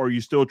available, or are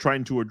you still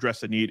trying to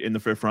address a need in the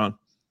 5th round?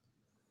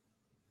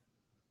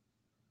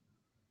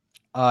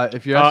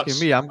 If you're asking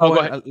me, I'm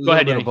going a little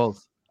bit Danny. of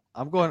both.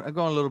 I'm going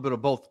a little bit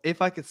of both.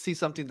 If I could see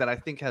something that I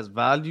think has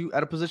value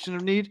at a position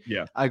of need,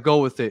 I go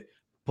with it.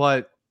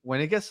 But when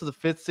it gets to the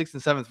 5th, 6th,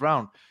 and 7th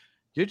round,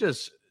 you're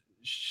just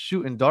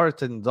shooting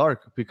darts in the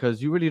dark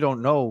because you really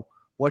don't know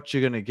what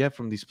you're going to get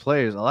from these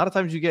players. A lot of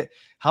times you get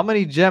how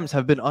many gems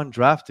have been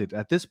undrafted.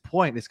 At this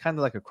point, it's kind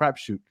of like a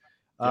crapshoot.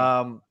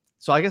 Yeah.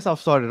 So I guess I'll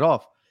start it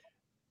off.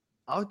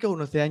 I'll go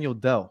Nathaniel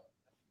Dell.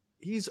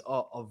 He's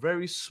a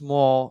very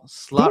small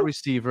slot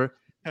receiver.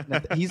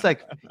 He's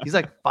like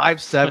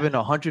 5'7",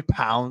 100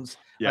 pounds.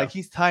 Yeah. Like,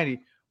 he's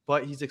tiny,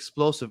 but he's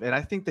explosive. And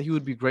I think that he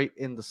would be great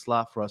in the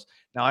slot for us.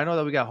 Now, I know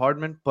that we got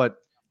Hardman, but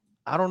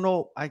I don't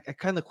know. I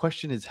kind of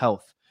question his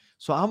health.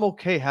 So I'm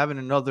okay having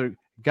another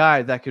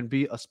guy that can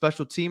be a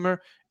special teamer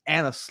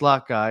and a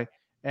slot guy.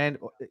 And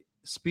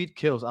speed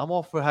kills. I'm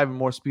all for having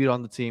more speed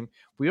on the team.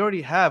 We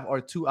already have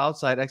our 2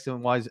 outside X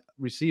and Y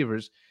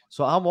receivers.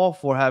 So I'm all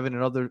for having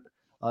another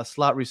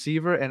slot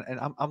receiver. And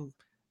I'm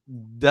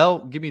Dell.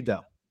 Give me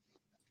Dell.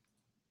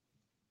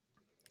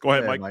 Go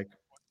ahead, Mike.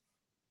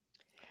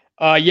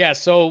 Yeah.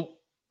 So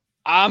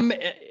I'm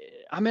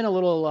in a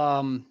little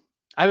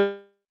I have a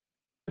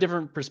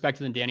different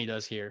perspective than Danny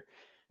does here.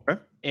 Okay.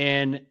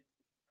 And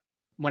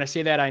when I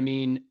say that, I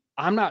mean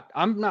I'm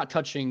not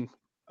touching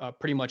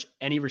pretty much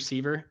any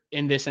receiver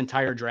in this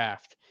entire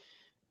draft.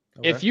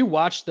 Okay. If you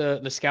watch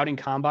the scouting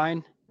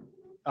combine,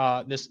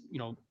 this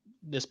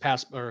this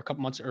past or a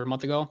couple months or a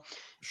month ago.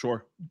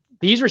 Sure.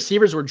 These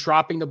receivers were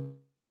dropping the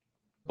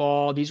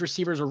ball. These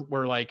receivers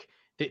were like,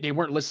 they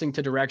weren't listening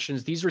to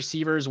directions. These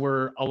receivers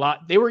were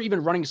they were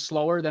even running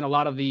slower than a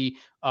lot of the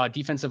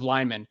defensive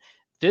linemen.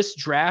 This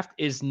draft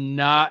is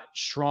not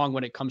strong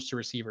when it comes to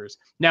receivers.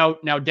 Now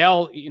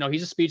Dell,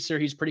 he's a speedster.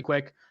 He's pretty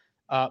quick.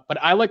 But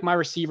I like my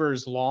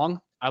receivers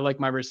long. I like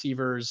my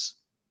receivers,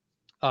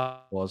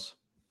 with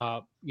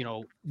a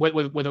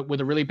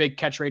really big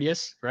catch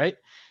radius, right?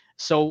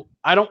 So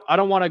I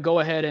don't want to go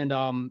ahead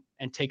and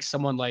take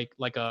someone like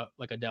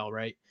a Dell,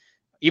 right?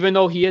 Even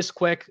though he is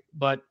quick,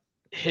 but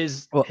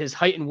his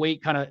height and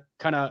weight kind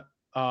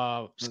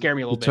of scare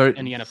me a little bit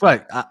in the NFL.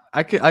 Right,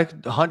 I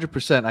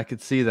 100% I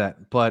could see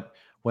that, but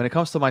when it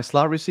comes to my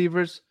slot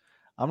receivers,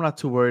 I'm not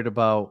too worried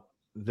about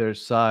their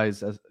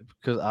size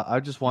because I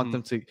just want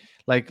them to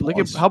look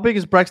at how big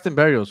is Braxton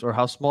Berrios or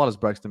how small is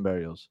Braxton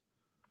Berrios?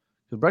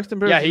 Because Braxton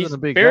Berrios isn't a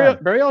big guy.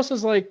 Berrios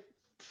is like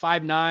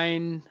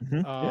 5'9".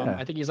 Mm-hmm.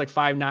 I think he's like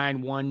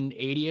 5'9",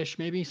 180-ish,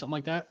 maybe something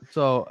like that.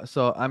 So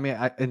I mean,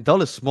 and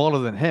Dell is smaller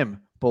than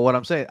him. But what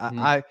I'm saying,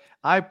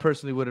 I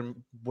personally wouldn't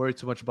worry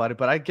too much about it.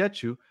 But I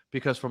get you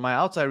because for my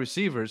outside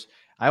receivers,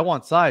 I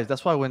want size.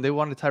 That's why when they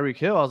wanted Tyreek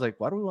Hill, I was like,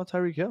 why do we want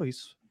Tyreek Hill?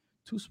 He's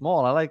too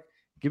small.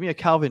 Give me a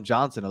Calvin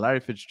Johnson, a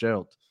Larry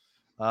Fitzgerald.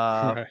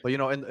 Right. But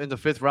in the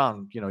 5th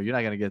round, you're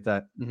not gonna get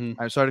that.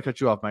 Mm-hmm. I'm sorry to cut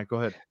you off, Mike. Go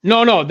ahead.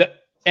 No.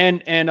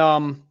 And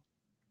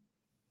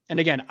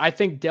again, I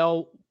think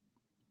Dell.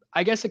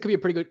 I guess it could be a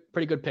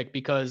pretty good pick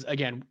because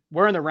again,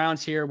 we're in the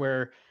rounds here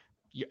where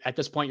at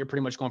this point you're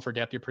pretty much going for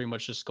depth. You're pretty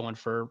much just going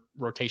for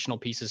rotational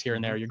pieces here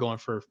and there. You're going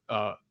for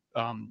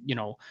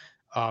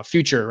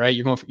future, right?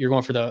 You're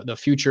going for the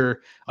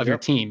future of your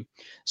team.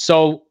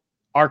 So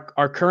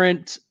our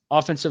current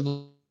offensive,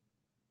 the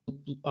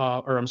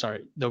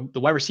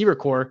wide receiver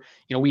core,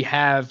 we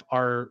have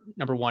our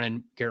number 1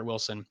 in Garrett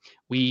Wilson.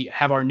 We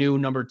have our new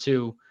number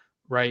 2,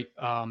 right?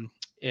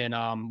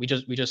 We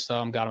just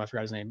got him. I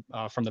forgot his name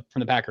from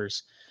the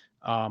Packers.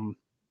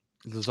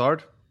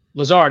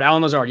 Lazard,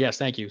 Alan Lazard. Yes,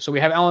 thank you. So we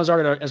have Alan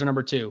Lazard as our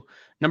number 2.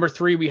 Number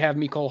 3, we have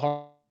Mecole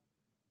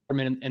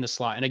Hardman in the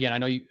slot. And again, I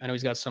know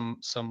he's got some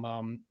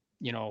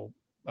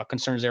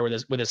concerns there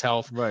with his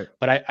health. Right.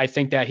 But I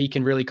think that he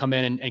can really come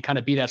in and kind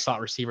of be that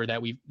slot receiver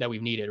that we've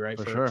needed, right,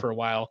 for a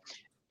while.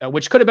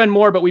 Which could have been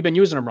more, but we've been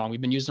using him wrong. We've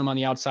been using him on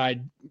the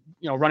outside,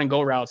 running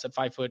go routes at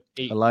 5'8".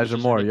 Elijah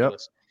Moore. Yep.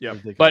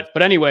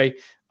 But anyway,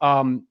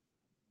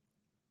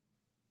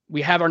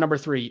 we have our number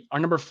 3. Our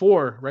number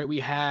 4, right? We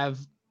have.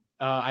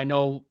 I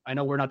know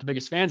we're not the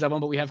biggest fans of him,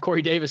 but we have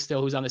Corey Davis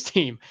still, who's on this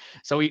team.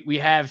 So we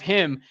have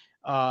him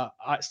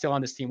still on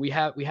this team. We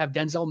have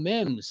Denzel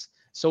Mims.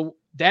 So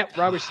that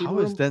wide receiver. How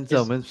is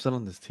Denzel Mims still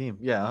on this team?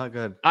 Yeah,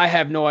 good. I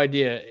have no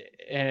idea,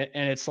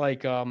 and it's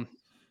like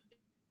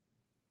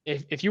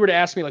if you were to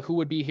ask me like who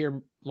would be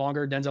here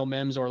longer, Denzel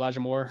Mims or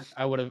Elijah Moore,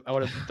 I would have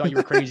thought you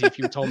were crazy if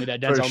you told me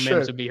that Denzel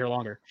Mims would be here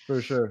longer.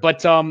 For sure.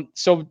 But so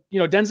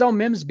Denzel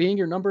Mims being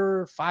your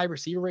number 5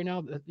 receiver right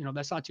now,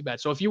 that's not too bad.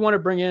 So if you want to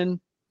bring in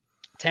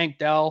Tank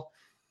Dell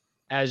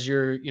as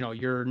your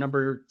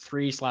number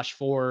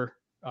 3/4,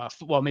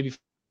 well maybe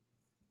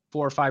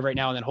 4 or 5 right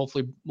now, and then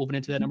hopefully moving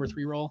into that number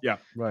 3 role. Yeah,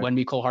 right. When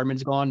Mecole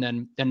Hardman's gone,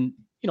 then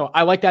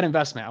I like that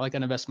investment. I like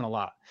that investment a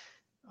lot.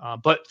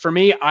 But for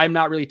me, I'm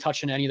not really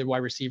touching any of the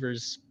wide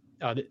receivers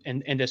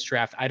in this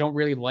draft. I don't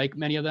really like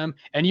many of them,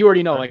 and you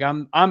already know, like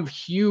I'm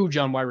huge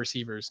on wide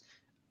receivers.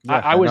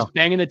 Yeah, I was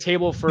banging the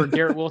table for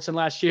Garrett Wilson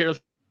last year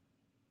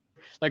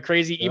like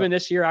crazy. Yeah. Even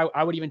this year,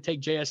 I would even take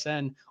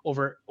JSN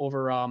over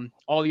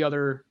all the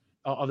other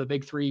of the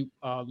big 3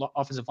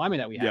 offensive linemen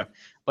that we have.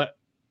 Yeah.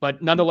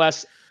 But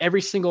nonetheless,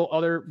 every single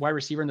other wide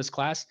receiver in this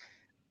class,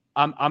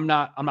 I'm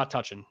not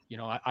touching.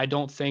 I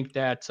don't think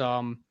that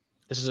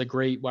this is a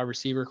great wide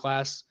receiver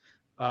class.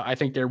 I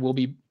think there will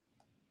be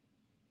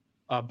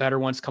better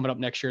ones coming up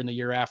next year and the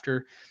year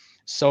after.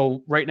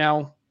 So right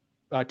now,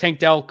 Tank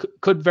Dell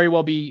could very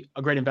well be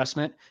a great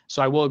investment.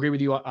 So I will agree with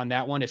you on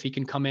that one. If he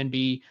can come in,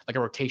 be like a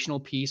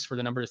rotational piece for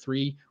the number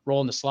 3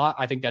 role in the slot,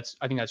 I think that's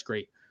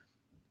great.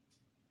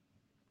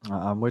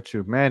 I'm with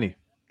you, Manny.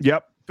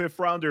 Yep. 5th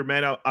rounder,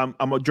 man.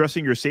 I'm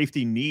addressing your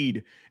safety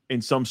need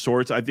in some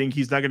sorts. I think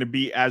he's not going to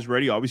be as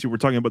ready. Obviously, we're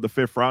talking about the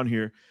 5th round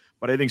here,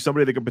 but I think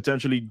somebody that could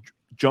potentially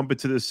jump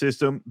into the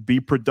system, be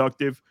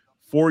productive.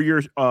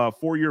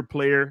 4-year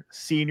player,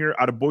 senior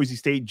out of Boise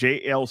State,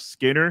 J.L.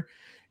 Skinner.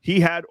 He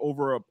had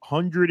over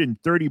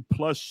 130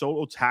 plus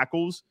solo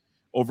tackles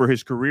over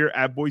his career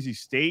at Boise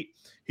State.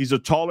 He's a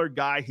taller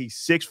guy. He's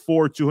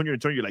 6'4",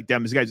 220. You're like,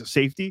 damn, this guy's a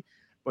safety.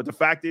 But the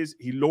fact is,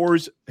 he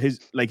lowers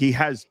he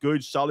has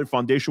good, solid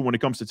foundation when it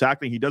comes to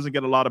tackling. He doesn't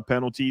get a lot of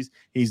penalties.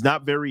 He's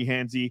not very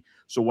handsy.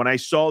 So when I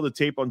saw the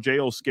tape on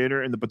J.L.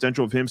 Skinner and the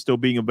potential of him still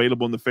being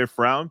available in the 5th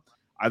round,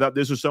 I thought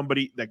this was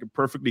somebody that could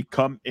perfectly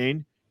come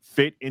in,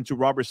 fit into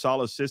Robert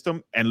Saleh's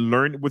system, and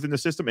learn within the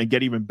system and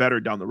get even better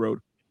down the road.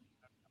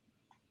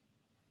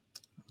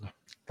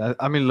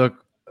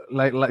 Look,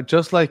 like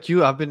just like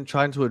you, I've been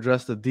trying to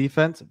address the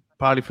defense,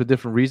 probably for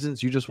different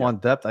reasons. You just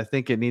want depth. I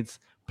think it needs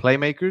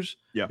playmakers.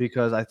 Yeah.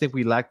 Because I think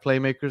we lack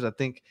playmakers. I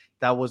think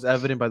that was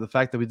evident by the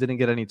fact that we didn't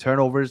get any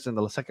turnovers in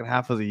the second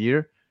half of the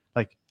year,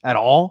 like at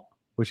all,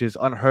 which is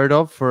unheard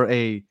of for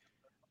a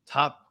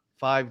top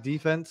 5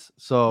 defense.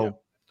 So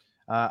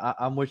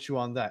I'm with you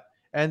on that.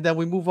 And then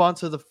we move on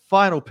to the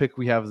final pick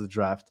we have of the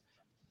draft.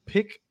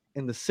 Pick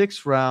in the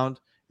 6th round.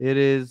 It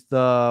is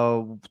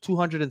the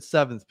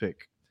 207th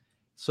pick.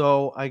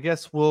 So I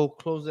guess we'll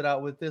close it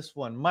out with this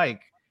one.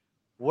 Mike,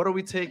 what are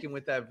we taking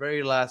with that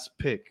very last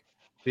pick?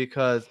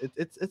 Because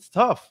it's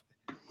tough.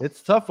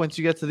 It's tough once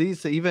you get to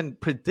these to even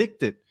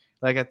predict it.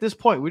 Like at this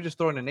point, we're just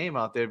throwing a name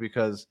out there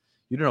because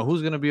you don't know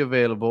who's going to be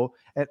available.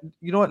 And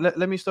you know what?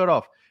 Let me start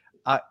off.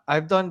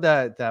 I've done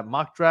that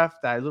mock draft,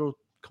 that little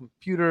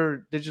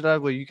computer digital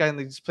where you kind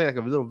of just play like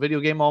a little video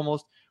game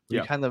almost,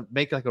 where you kind of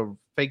make like a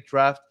fake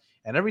draft.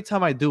 And every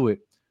time I do it,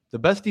 the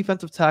best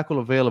defensive tackle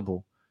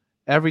available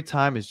every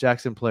time is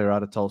Jackson Player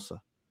out of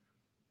Tulsa.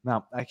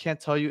 Now, I can't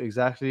tell you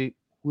exactly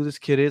who this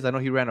kid is. I know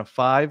he ran a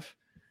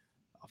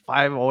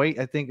 5.08,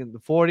 I think, in the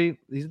 40.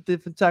 He's a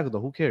defensive tackle, though.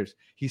 Who cares?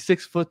 He's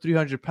 6 foot,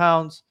 300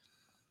 pounds.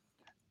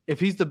 If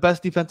he's the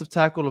best defensive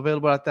tackle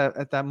available at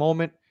that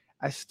moment,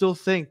 I still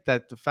think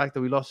that the fact that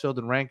we lost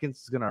Sheldon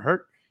Rankins is going to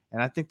hurt.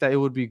 And I think that it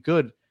would be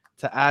good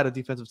to add a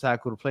defensive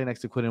tackle to play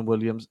next to Quinnen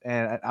Williams.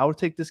 And I would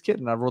take this kid,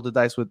 and I roll the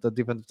dice with the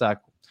defensive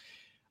tackle.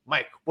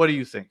 Mike, what do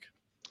you think?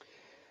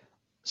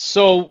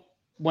 So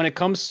when it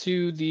comes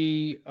to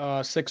the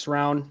 6th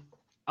round,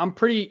 I'm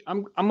gonna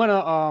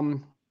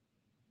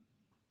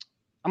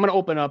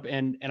open up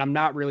and I'm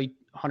not really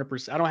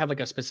 100%. I don't have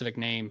like a specific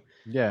name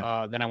that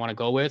I want to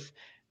go with.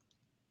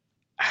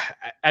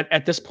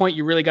 At this point,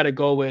 you really got to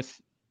go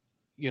with,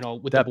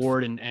 with depth. The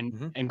board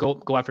and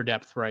go after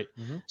depth, right?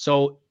 Mm-hmm.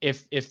 So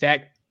if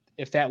that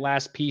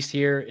last piece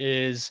here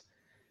is,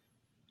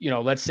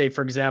 let's say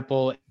for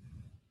example,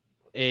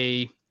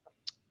 a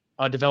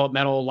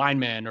developmental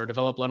lineman or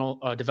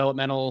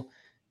developmental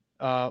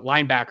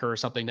linebacker or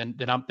something,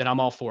 then I'm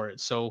all for it.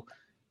 So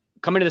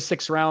coming to the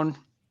 6th round,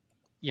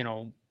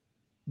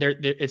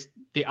 it's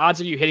the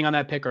odds of you hitting on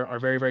that pick are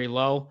very, very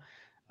low.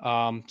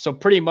 So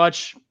pretty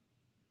much,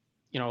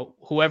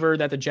 whoever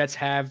that the Jets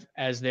have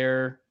as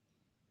their,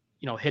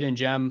 hidden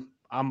gem,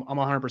 I'm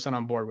 100%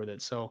 on board with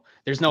it. So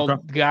there's no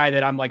guy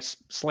that I'm like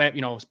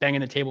banging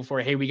the table for,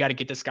 hey, we got to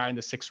get this guy in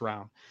the 6th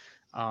round.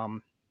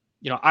 I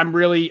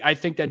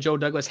think that Joe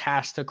Douglas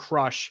has to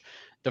crush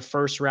the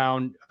 1st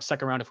round,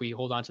 2nd round if we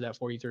hold on to that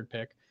 43rd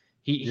pick.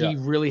 He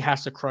really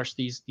has to crush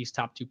these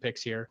top 2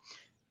 picks here,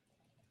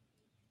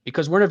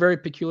 because we're in a very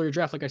peculiar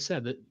draft. Like I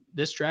said,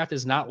 this draft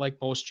is not like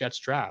most Jets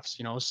drafts,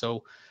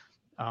 So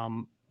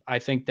I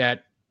think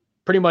that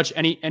pretty much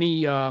any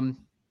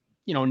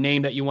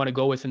name that you want to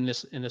go with in the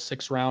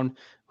 6th round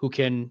who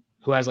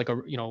has like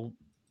a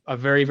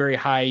very, very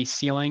high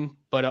ceiling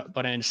but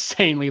an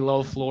insanely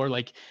low floor,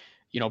 like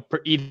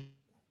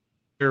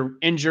either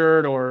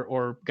injured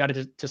or got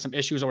into some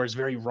issues or is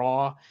very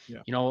raw,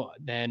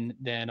 then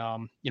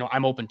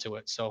I'm open to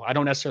it. So I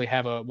don't necessarily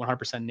have a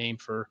 100% name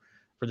for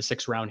the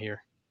 6th round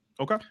here.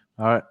 Okay.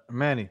 All right,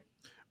 Manny.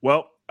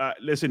 Well,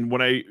 listen,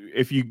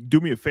 if you do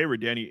me a favor,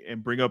 Danny,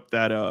 and bring up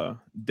that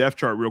depth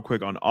chart real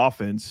quick on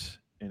offense,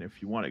 and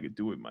if you want, I could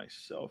do it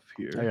myself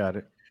here. I got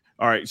it.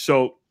 All right.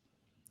 So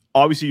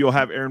obviously you'll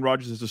have Aaron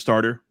Rodgers as a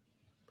starter,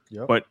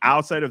 but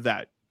outside of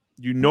that,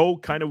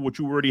 kind of what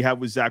you already have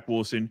with Zach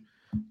Wilson,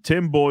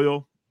 Tim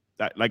Boyle.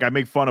 That, like, I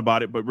make fun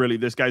about it, but really,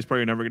 this guy's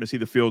probably never going to see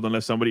the field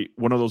unless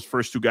one of those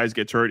first 2 guys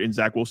gets hurt in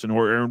Zach Wilson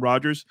or Aaron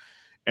Rodgers.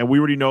 And we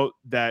already know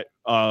that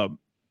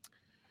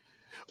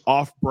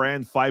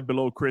off-brand 5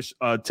 below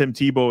Tim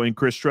Tebow and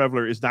Chris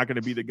Trevler is not going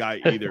to be the guy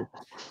either.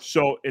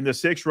 So in the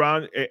 6th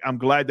round, I'm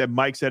glad that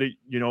Mike said it.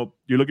 You're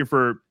looking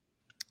for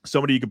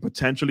somebody you could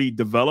potentially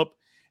develop.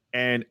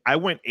 And I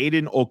went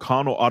Aiden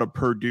O'Connell out of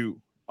Purdue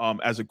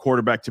as a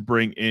quarterback to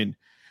bring in.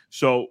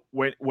 So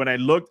when I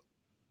looked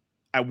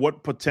at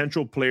what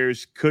potential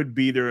players could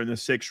be there in the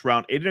 6th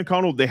round, Aiden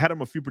O'Connell, they had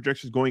him a few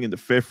projections going in the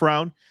 5th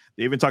round.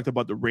 They even talked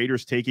about the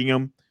Raiders taking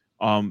him.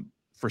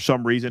 For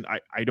some reason,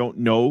 I don't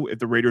know if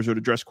the Raiders would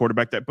address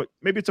quarterback that, but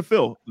maybe it's a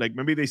fill. Like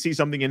maybe they see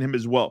something in him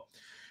as well.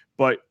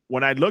 But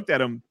when I looked at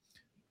him,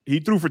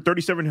 he threw for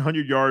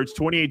 3,700 yards,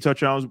 28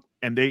 touchdowns,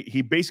 and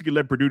he basically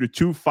led Purdue to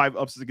 2 5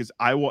 upsets against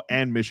Iowa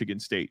and Michigan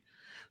State.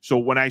 So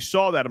when I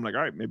saw that, I'm like,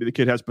 all right, maybe the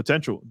kid has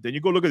potential. Then you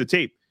go look at the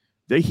tape.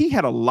 He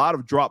had a lot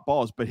of drop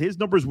balls, but his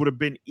numbers would have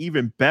been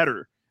even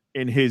better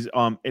in his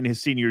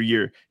senior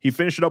year. He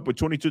finished it up with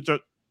 22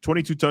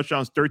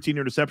 touchdowns, 13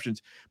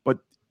 interceptions, but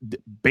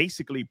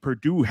basically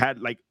Purdue had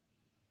like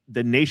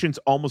the nation's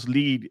almost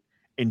lead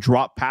in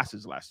drop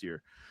passes last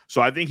year.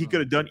 So I think he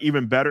could have done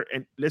even better.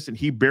 And listen,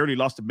 he barely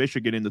lost to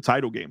Michigan in the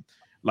title game.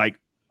 Like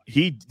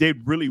he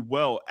did really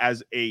well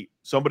as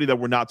somebody that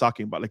we're not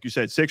talking about. Like you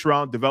said, 6th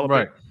round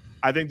development. Right.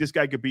 I think this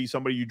guy could be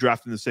somebody you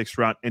draft in the 6th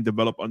round and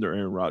develop under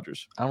Aaron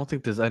Rodgers. I don't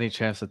think there's any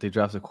chance that they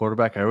draft a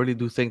quarterback. I really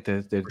do think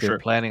that they're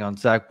planning on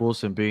Zach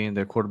Wilson being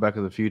their quarterback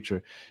of the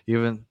future.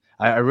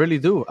 I really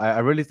do. I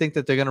really think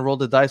that they're going to roll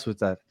the dice with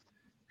that.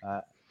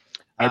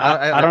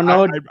 I don't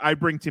know. I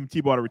bring Tim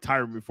Tebow to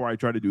retirement before I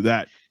try to do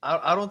that.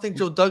 I don't think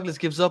Joe Douglas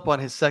gives up on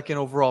his second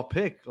overall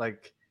pick.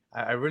 Like,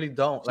 I really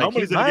don't. Like,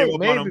 Somebody's gonna give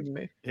up on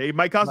him. He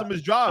might cost him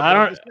his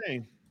job.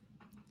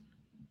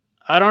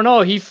 I don't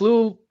know. He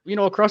flew,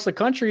 across the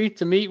country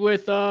to meet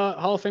with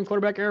Hall of Fame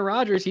quarterback Aaron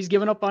Rodgers. He's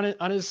given up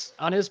on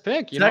his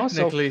pick.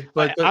 Technically,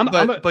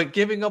 but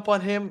giving up on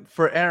him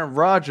for Aaron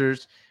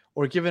Rodgers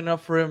or giving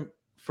up for him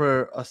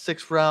for a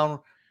 6th-round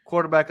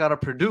quarterback out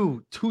of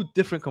Purdue, two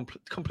different,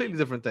 completely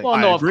different things. Well,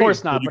 no, of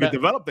course not. But you can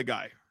develop the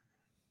guy.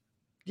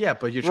 Yeah,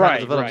 but you're trying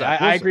to develop Zach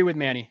Wilson. I agree with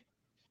Manny.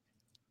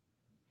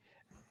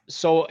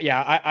 So,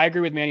 yeah, I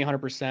agree with Manny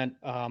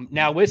 100%.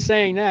 Now, with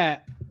saying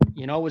that,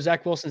 what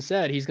Zach Wilson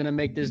said, he's going to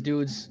make this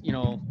dude's,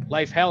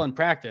 life hell in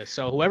practice.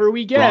 So whoever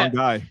we get,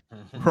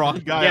 wrong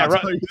guy.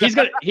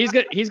 Yeah,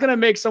 he's gonna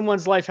make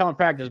someone's life hell in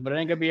practice, but it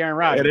ain't gonna be Aaron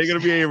Rodgers. It ain't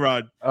gonna be Aaron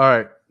Rodgers. All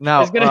right,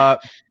 now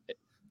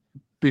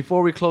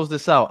before we close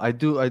this out, I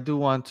do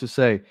want to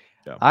say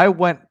I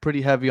went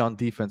pretty heavy on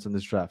defense in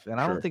this draft, and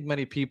I don't think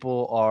many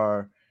people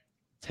are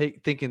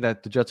thinking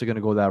that the Jets are going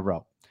to go that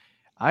route.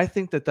 I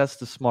think that that's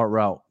the smart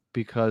route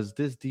because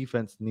this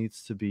defense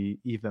needs to be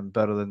even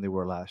better than they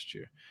were last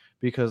year.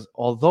 Because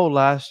although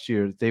last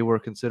year they were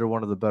considered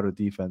one of the better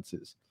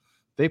defenses,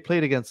 they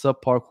played against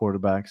subpar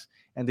quarterbacks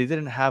and they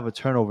didn't have a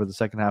turnover the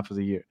second half of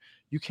the year.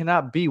 You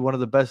cannot be one of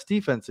the best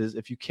defenses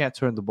if you can't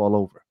turn the ball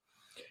over.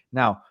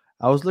 Now,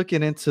 I was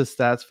looking into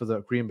stats for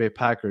the Green Bay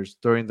Packers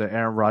during the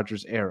Aaron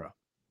Rodgers era.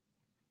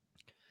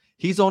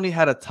 He's only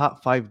had a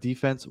top 5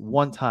 defense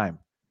one time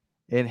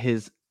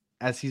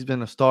as he's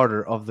been a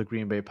starter of the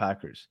Green Bay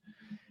Packers.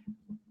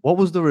 What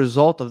was the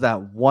result of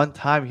that one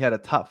time he had a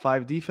top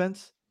 5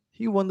 defense?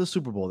 He won the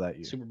Super Bowl that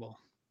year. Super Bowl.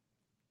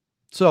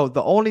 So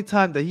the only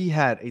time that he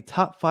had a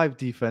top 5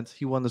 defense,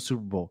 he won the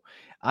Super Bowl.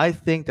 I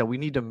think that we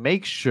need to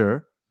make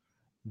sure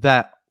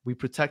that we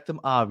protect them,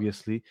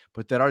 obviously,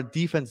 but that our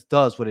defense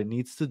does what it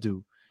needs to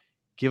do.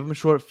 Give them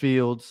short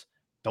fields.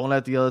 Don't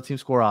let the other team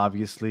score,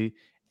 obviously.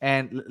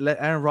 And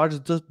let Aaron Rodgers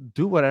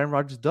do what Aaron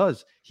Rodgers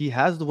does. He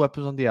has the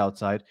weapons on the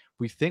outside.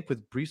 We think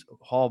with Breece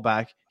Hall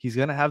back, he's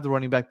going to have the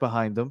running back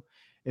behind him.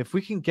 If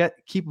we can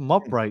keep him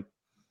upright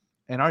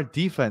and our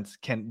defense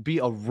can be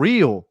a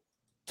real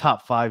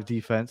top 5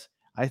 defense,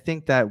 I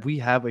think that we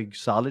have a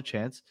solid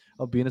chance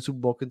of being a Super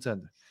Bowl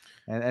contender.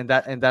 And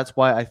that's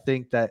why I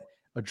think that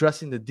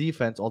addressing the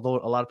defense, although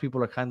a lot of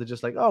people are kind of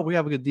just like, oh, we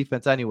have a good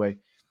defense anyway,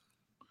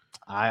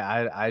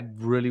 I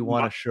really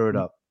want to shore it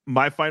up.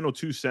 My final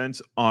 2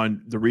 cents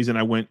on the reason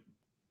I went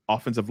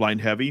offensive line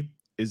heavy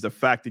is the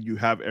fact that you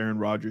have Aaron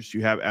Rodgers,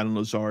 you have Allen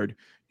Lazard,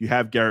 you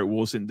have Garrett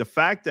Wilson. The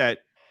fact that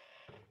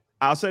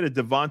outside of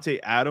Devontae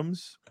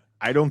Adams,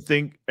 I don't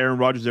think Aaron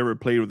Rodgers ever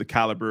played with the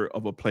caliber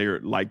of a player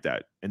like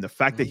that. And the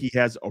fact that he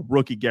has a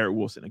rookie Garrett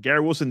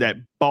Wilson that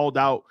balled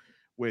out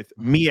with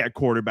me at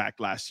quarterback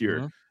last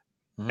year.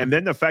 And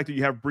then the fact that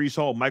you have Breece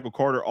Hall, Michael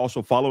Carter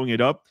also following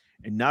it up,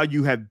 and now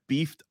you have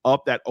beefed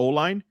up that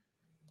O-line.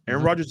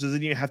 Aaron Rodgers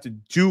doesn't even have to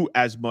do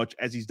as much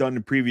as he's done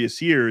in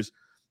previous years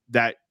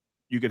that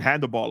you can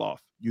hand the ball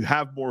off. You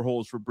have more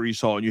holes for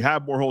Breece Hall, and you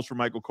have more holes for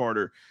Michael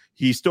Carter.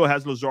 He still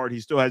has Lazard. He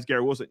still has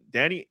Garrett Wilson.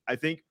 Danny, I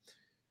think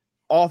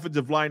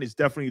offensive line is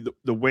definitely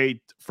the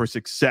way for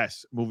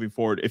success moving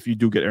forward if you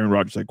do get Aaron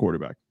Rodgers at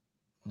quarterback.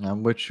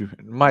 I'm with you.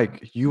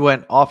 Mike, you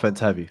went offense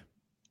heavy.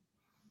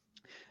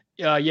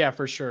 Yeah,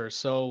 for sure.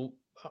 So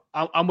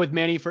I'm with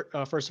Manny first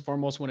and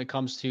foremost when it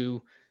comes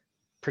to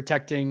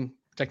protecting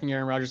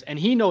Aaron Rodgers, and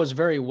he knows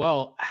very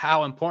well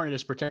how important it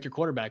is to protect your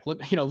quarterback.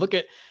 Look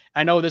at.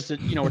 I know this is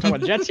we're talking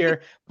about the Jets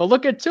here, but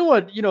look at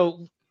Tua.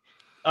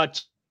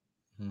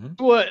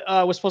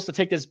 Tua was supposed to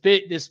take this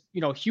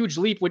huge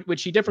leap,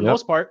 which he did for the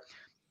most part,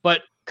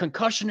 but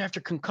concussion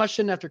after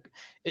concussion after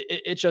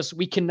it just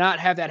we cannot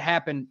have that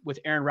happen with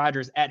Aaron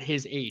Rodgers at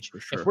his age.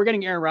 Sure. If we're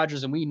getting Aaron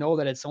Rodgers and we know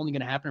that it's only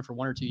going to happen for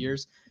 1 or 2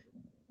 years,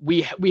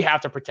 we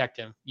have to protect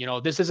him.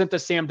 This isn't the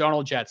Sam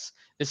Darnold Jets.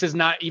 This is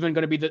not even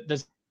going to be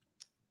the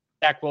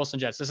Zach Wilson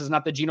Jets. This is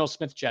not the Geno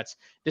Smith Jets.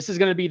 This is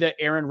going to be the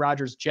Aaron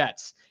Rodgers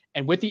Jets.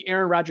 And with the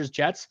Aaron Rodgers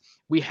Jets,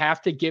 we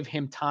have to give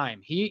him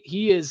time.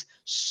 He is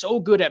so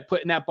good at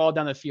putting that ball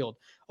down the field.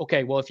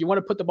 Okay, well, if you want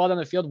to put the ball down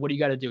the field, what do you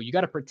got to do? You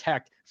got to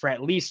protect for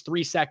at least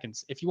 3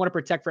 seconds. If you want to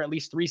protect for at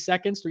least 3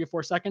 seconds, 3 or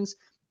 4 seconds,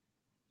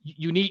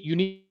 you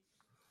need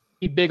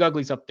big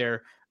uglies up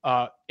there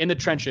in the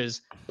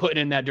trenches putting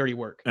in that dirty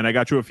work. And I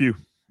got you a few.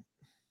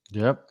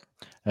 Yep.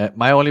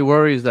 My only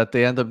worry is that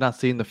they end up not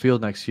seeing the field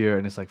next year,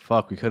 and it's like,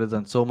 fuck, we could have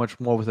done so much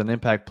more with an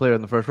impact player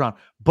in the first round.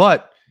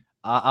 But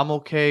I'm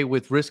okay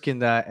with risking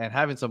that and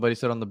having somebody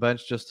sit on the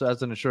bench just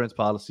as an insurance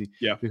policy.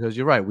 Yeah. Because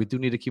you're right, we do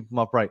need to keep them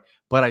upright.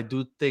 But I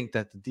do think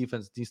that the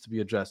defense needs to be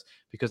addressed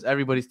because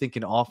everybody's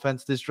thinking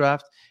offense this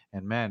draft,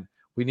 and man,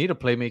 we need a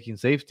playmaking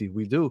safety.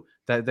 We do.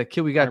 That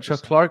kid we got, 100%.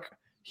 Chuck Clark,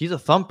 he's a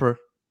thumper,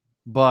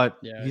 but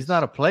he's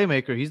not a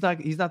playmaker. He's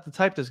not the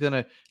type that's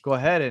gonna go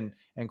ahead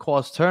and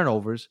cause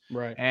turnovers.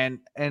 Right.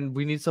 And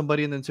we need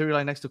somebody in the interior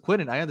line next to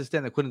Quinnen. I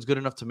understand that Quinnen's good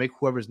enough to make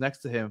whoever's next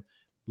to him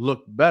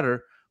look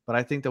better, but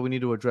I think that we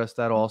need to address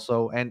that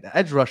also. And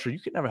edge rusher, you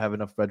can never have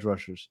enough edge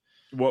rushers.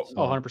 Well,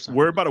 100%.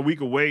 We're about a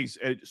week away.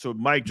 So,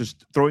 Mike,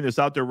 just throwing this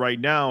out there right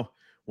now.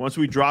 Once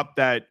we drop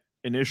that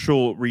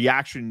initial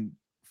reaction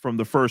from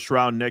the first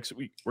round next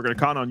week, we're going to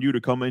count on you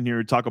to come in here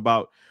and talk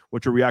about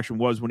what your reaction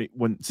was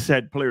when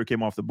said player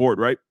came off the board,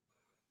 right?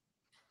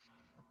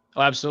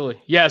 Oh, absolutely.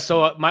 Yeah.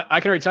 So I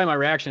can already tell you my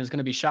reaction is going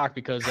to be shocked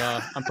because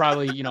I'm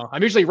probably,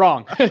 I'm usually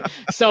wrong.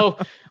 So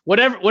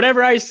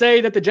whatever I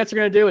say that the Jets are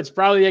going to do, it's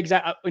probably the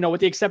exact,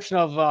 with the exception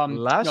of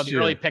the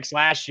early picks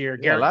last year.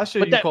 Yeah, last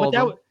year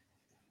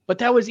but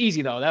that was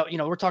easy though. That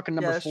we're talking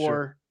number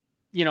 4.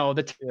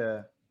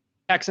 The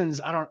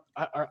Texans. I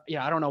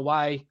don't know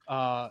why.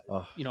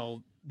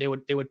 They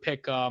would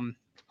pick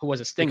who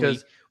was it,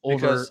 Stingley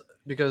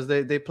because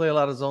they play a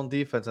lot of zone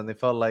defense, and they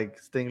felt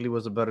like Stingley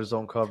was a better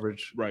zone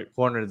coverage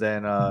corner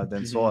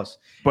than Sauce.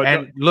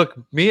 But look,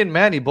 me and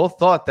Manny both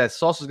thought that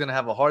Sauce was going to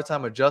have a hard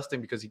time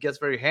adjusting because he gets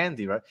very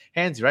handsy, right?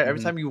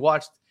 Every time you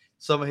watched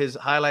some of his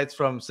highlights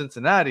from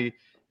Cincinnati,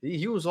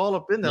 he was all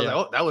up in there like,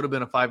 oh, that would have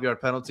been a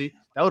 5-yard penalty.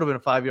 That would have been a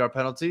 5-yard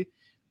penalty.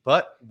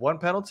 But one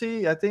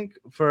penalty, I think,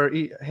 for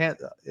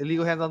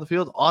illegal hands on the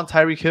field on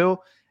Tyreek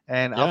Hill,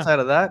 and outside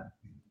of that,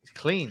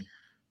 clean.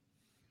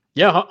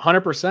 Yeah,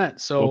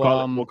 100%. So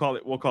we'll call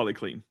it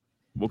clean.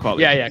 We'll call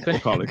it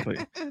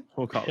clean.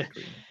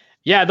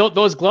 Yeah,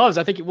 those gloves.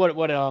 I think what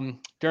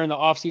during the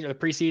offseason or the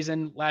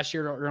preseason last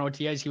year or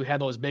OTAs, he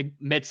had those big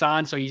mitts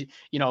on. So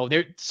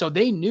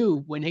they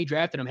knew when they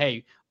drafted him,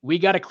 hey, we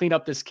got to clean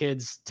up this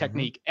kid's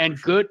technique.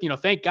 And good,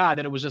 thank God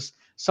that it was just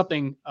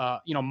something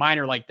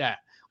minor like that.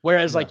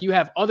 Whereas like you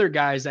have other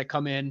guys that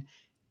come in,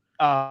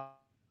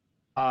 and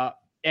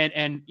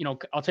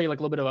I'll tell you like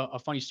a little bit of a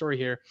funny story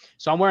here.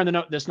 So I'm wearing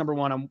this number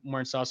 1. I'm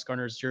wearing Sauce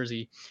Gardner's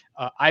jersey.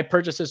 I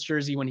purchased this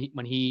jersey when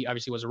he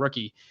obviously was a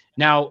rookie.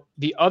 Now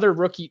the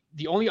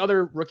only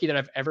other rookie that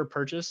I've ever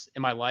purchased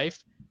in my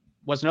life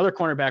was another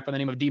cornerback by the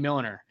name of D.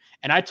 Milliner.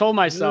 And I told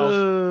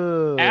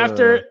myself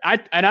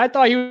I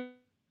thought he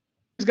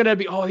was gonna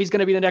be he's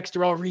gonna be the next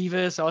Darrelle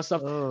Revis, all that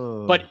stuff.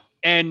 But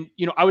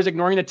I was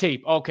ignoring the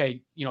tape.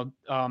 Okay,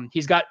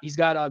 he's got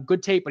a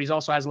good tape, but he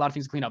also has a lot of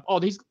things to clean up.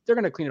 They're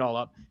gonna clean it all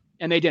up.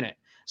 And they didn't.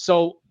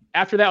 So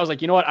after that, I was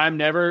like, you know what? I'm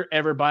never,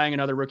 ever buying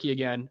another rookie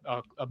again,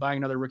 buying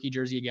another rookie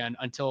jersey again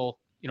until,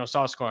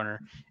 Sauce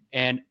Gardner.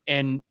 And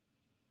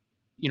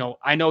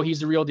I know he's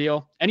the real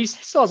deal. And he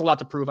still has a lot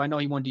to prove. I know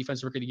he won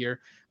Defensive Rookie of the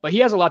Year, but he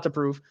has a lot to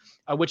prove,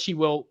 which he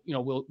will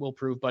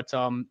prove. But,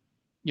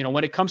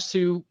 when it comes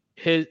to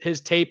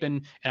his tape,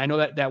 and I know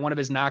that one of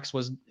his knocks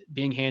was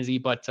being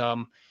handsy, but,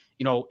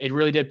 it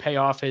really did pay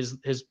off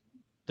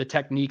the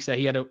techniques that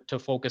he had to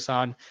focus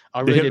on.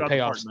 Really did pay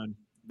off.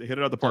 They hit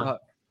it out of the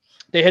park.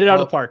 They hit it out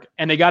of the park,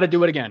 and they got to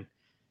do it again.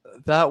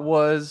 That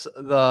was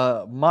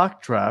the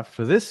mock draft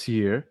for this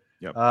year.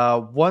 Yep.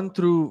 1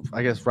 through,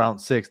 I guess,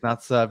 round 6,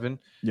 not 7.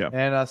 Yeah.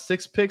 And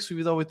 6 picks,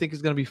 even though we think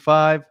it's going to be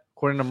 5.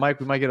 According to Mike,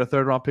 we might get a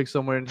 3rd-round pick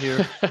somewhere in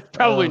here.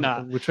 Probably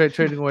not. We're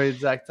trading away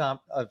Zach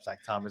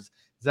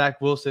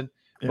Wilson.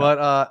 Yeah.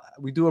 But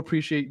we do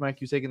appreciate, Mike,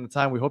 you taking the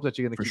time. We hope that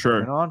you're going to keep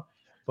coming on.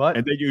 But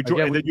and then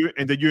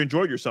you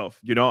enjoyed yourself.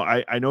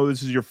 I know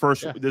this is your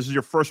first. Yeah. This is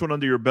your first one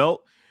under your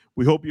belt.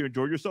 We hope you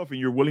enjoyed yourself and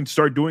you're willing to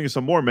start doing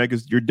some more, man,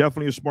 because you're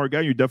definitely a smart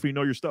guy. You definitely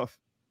know your stuff.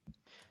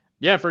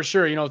 Yeah, for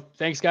sure.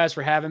 Thanks guys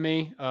for having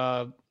me.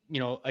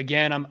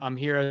 Again, I'm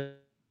here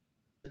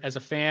as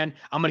a fan.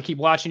 I'm going to keep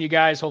watching you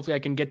guys. Hopefully I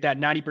can get that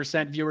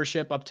 90%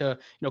 viewership up to,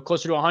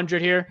 closer to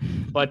 100 here.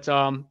 But,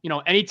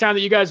 anytime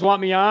that you guys want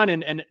me on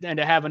and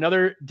to have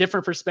another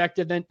different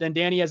perspective than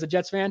Danny as a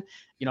Jets fan,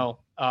 you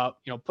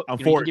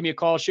can give me a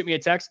call, shoot me a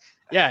text.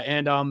 Yeah.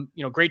 And,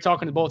 great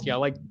talking to both of you. I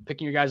like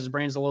picking your guys'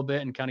 brains a little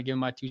bit and kind of giving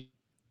my 2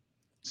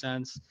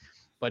 cents.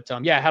 But,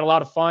 I had a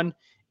lot of fun.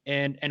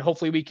 And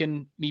hopefully we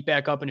can meet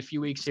back up in a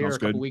few weeks here, or a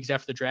couple weeks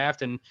after the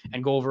draft, and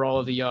go over all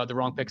of the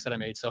wrong picks that I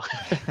made. So,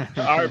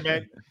 all right,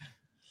 man.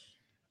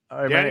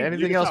 All right, Danny, man.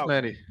 Anything else,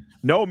 Manny?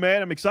 No,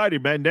 man. I'm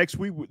excited, man. Next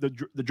week,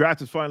 the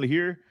draft is finally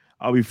here.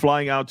 I'll be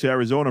flying out to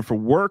Arizona for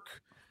work,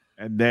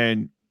 and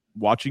then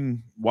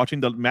watching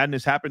the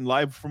madness happen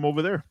live from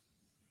over there.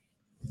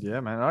 Yeah,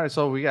 man. All right,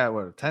 so we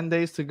got 10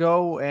 days to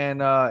go,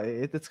 and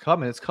it's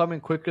coming. It's coming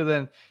quicker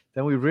than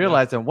we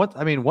realized. Yeah.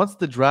 And once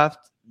the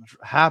draft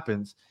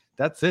happens,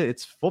 that's it.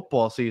 It's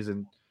football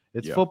season.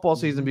 It's football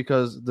season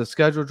because the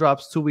schedule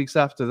drops 2 weeks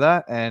after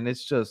that, and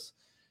it's just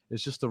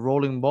a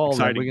rolling ball.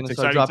 Like we're gonna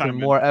start dropping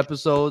more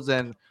episodes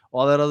and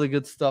all that other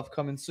good stuff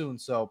coming soon.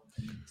 So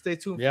stay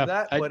tuned for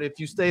that. But if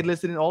you stayed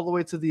listening all the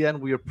way to the end,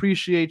 we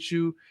appreciate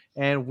you,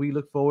 and we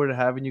look forward to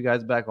having you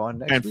guys back on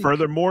next week.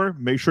 Furthermore,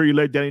 make sure you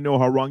let Danny know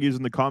how wrong he is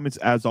in the comments.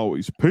 As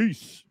always,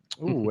 peace.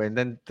 Ooh, and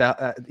then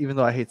even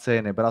though I hate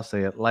saying it, but I'll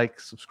say it: like,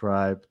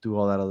 subscribe, do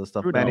all that other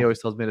stuff. Manny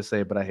always tells me to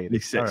say it, but I hate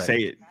it. Say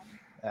it.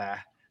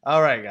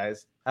 All right,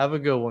 guys. Have a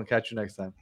good one. Catch you next time.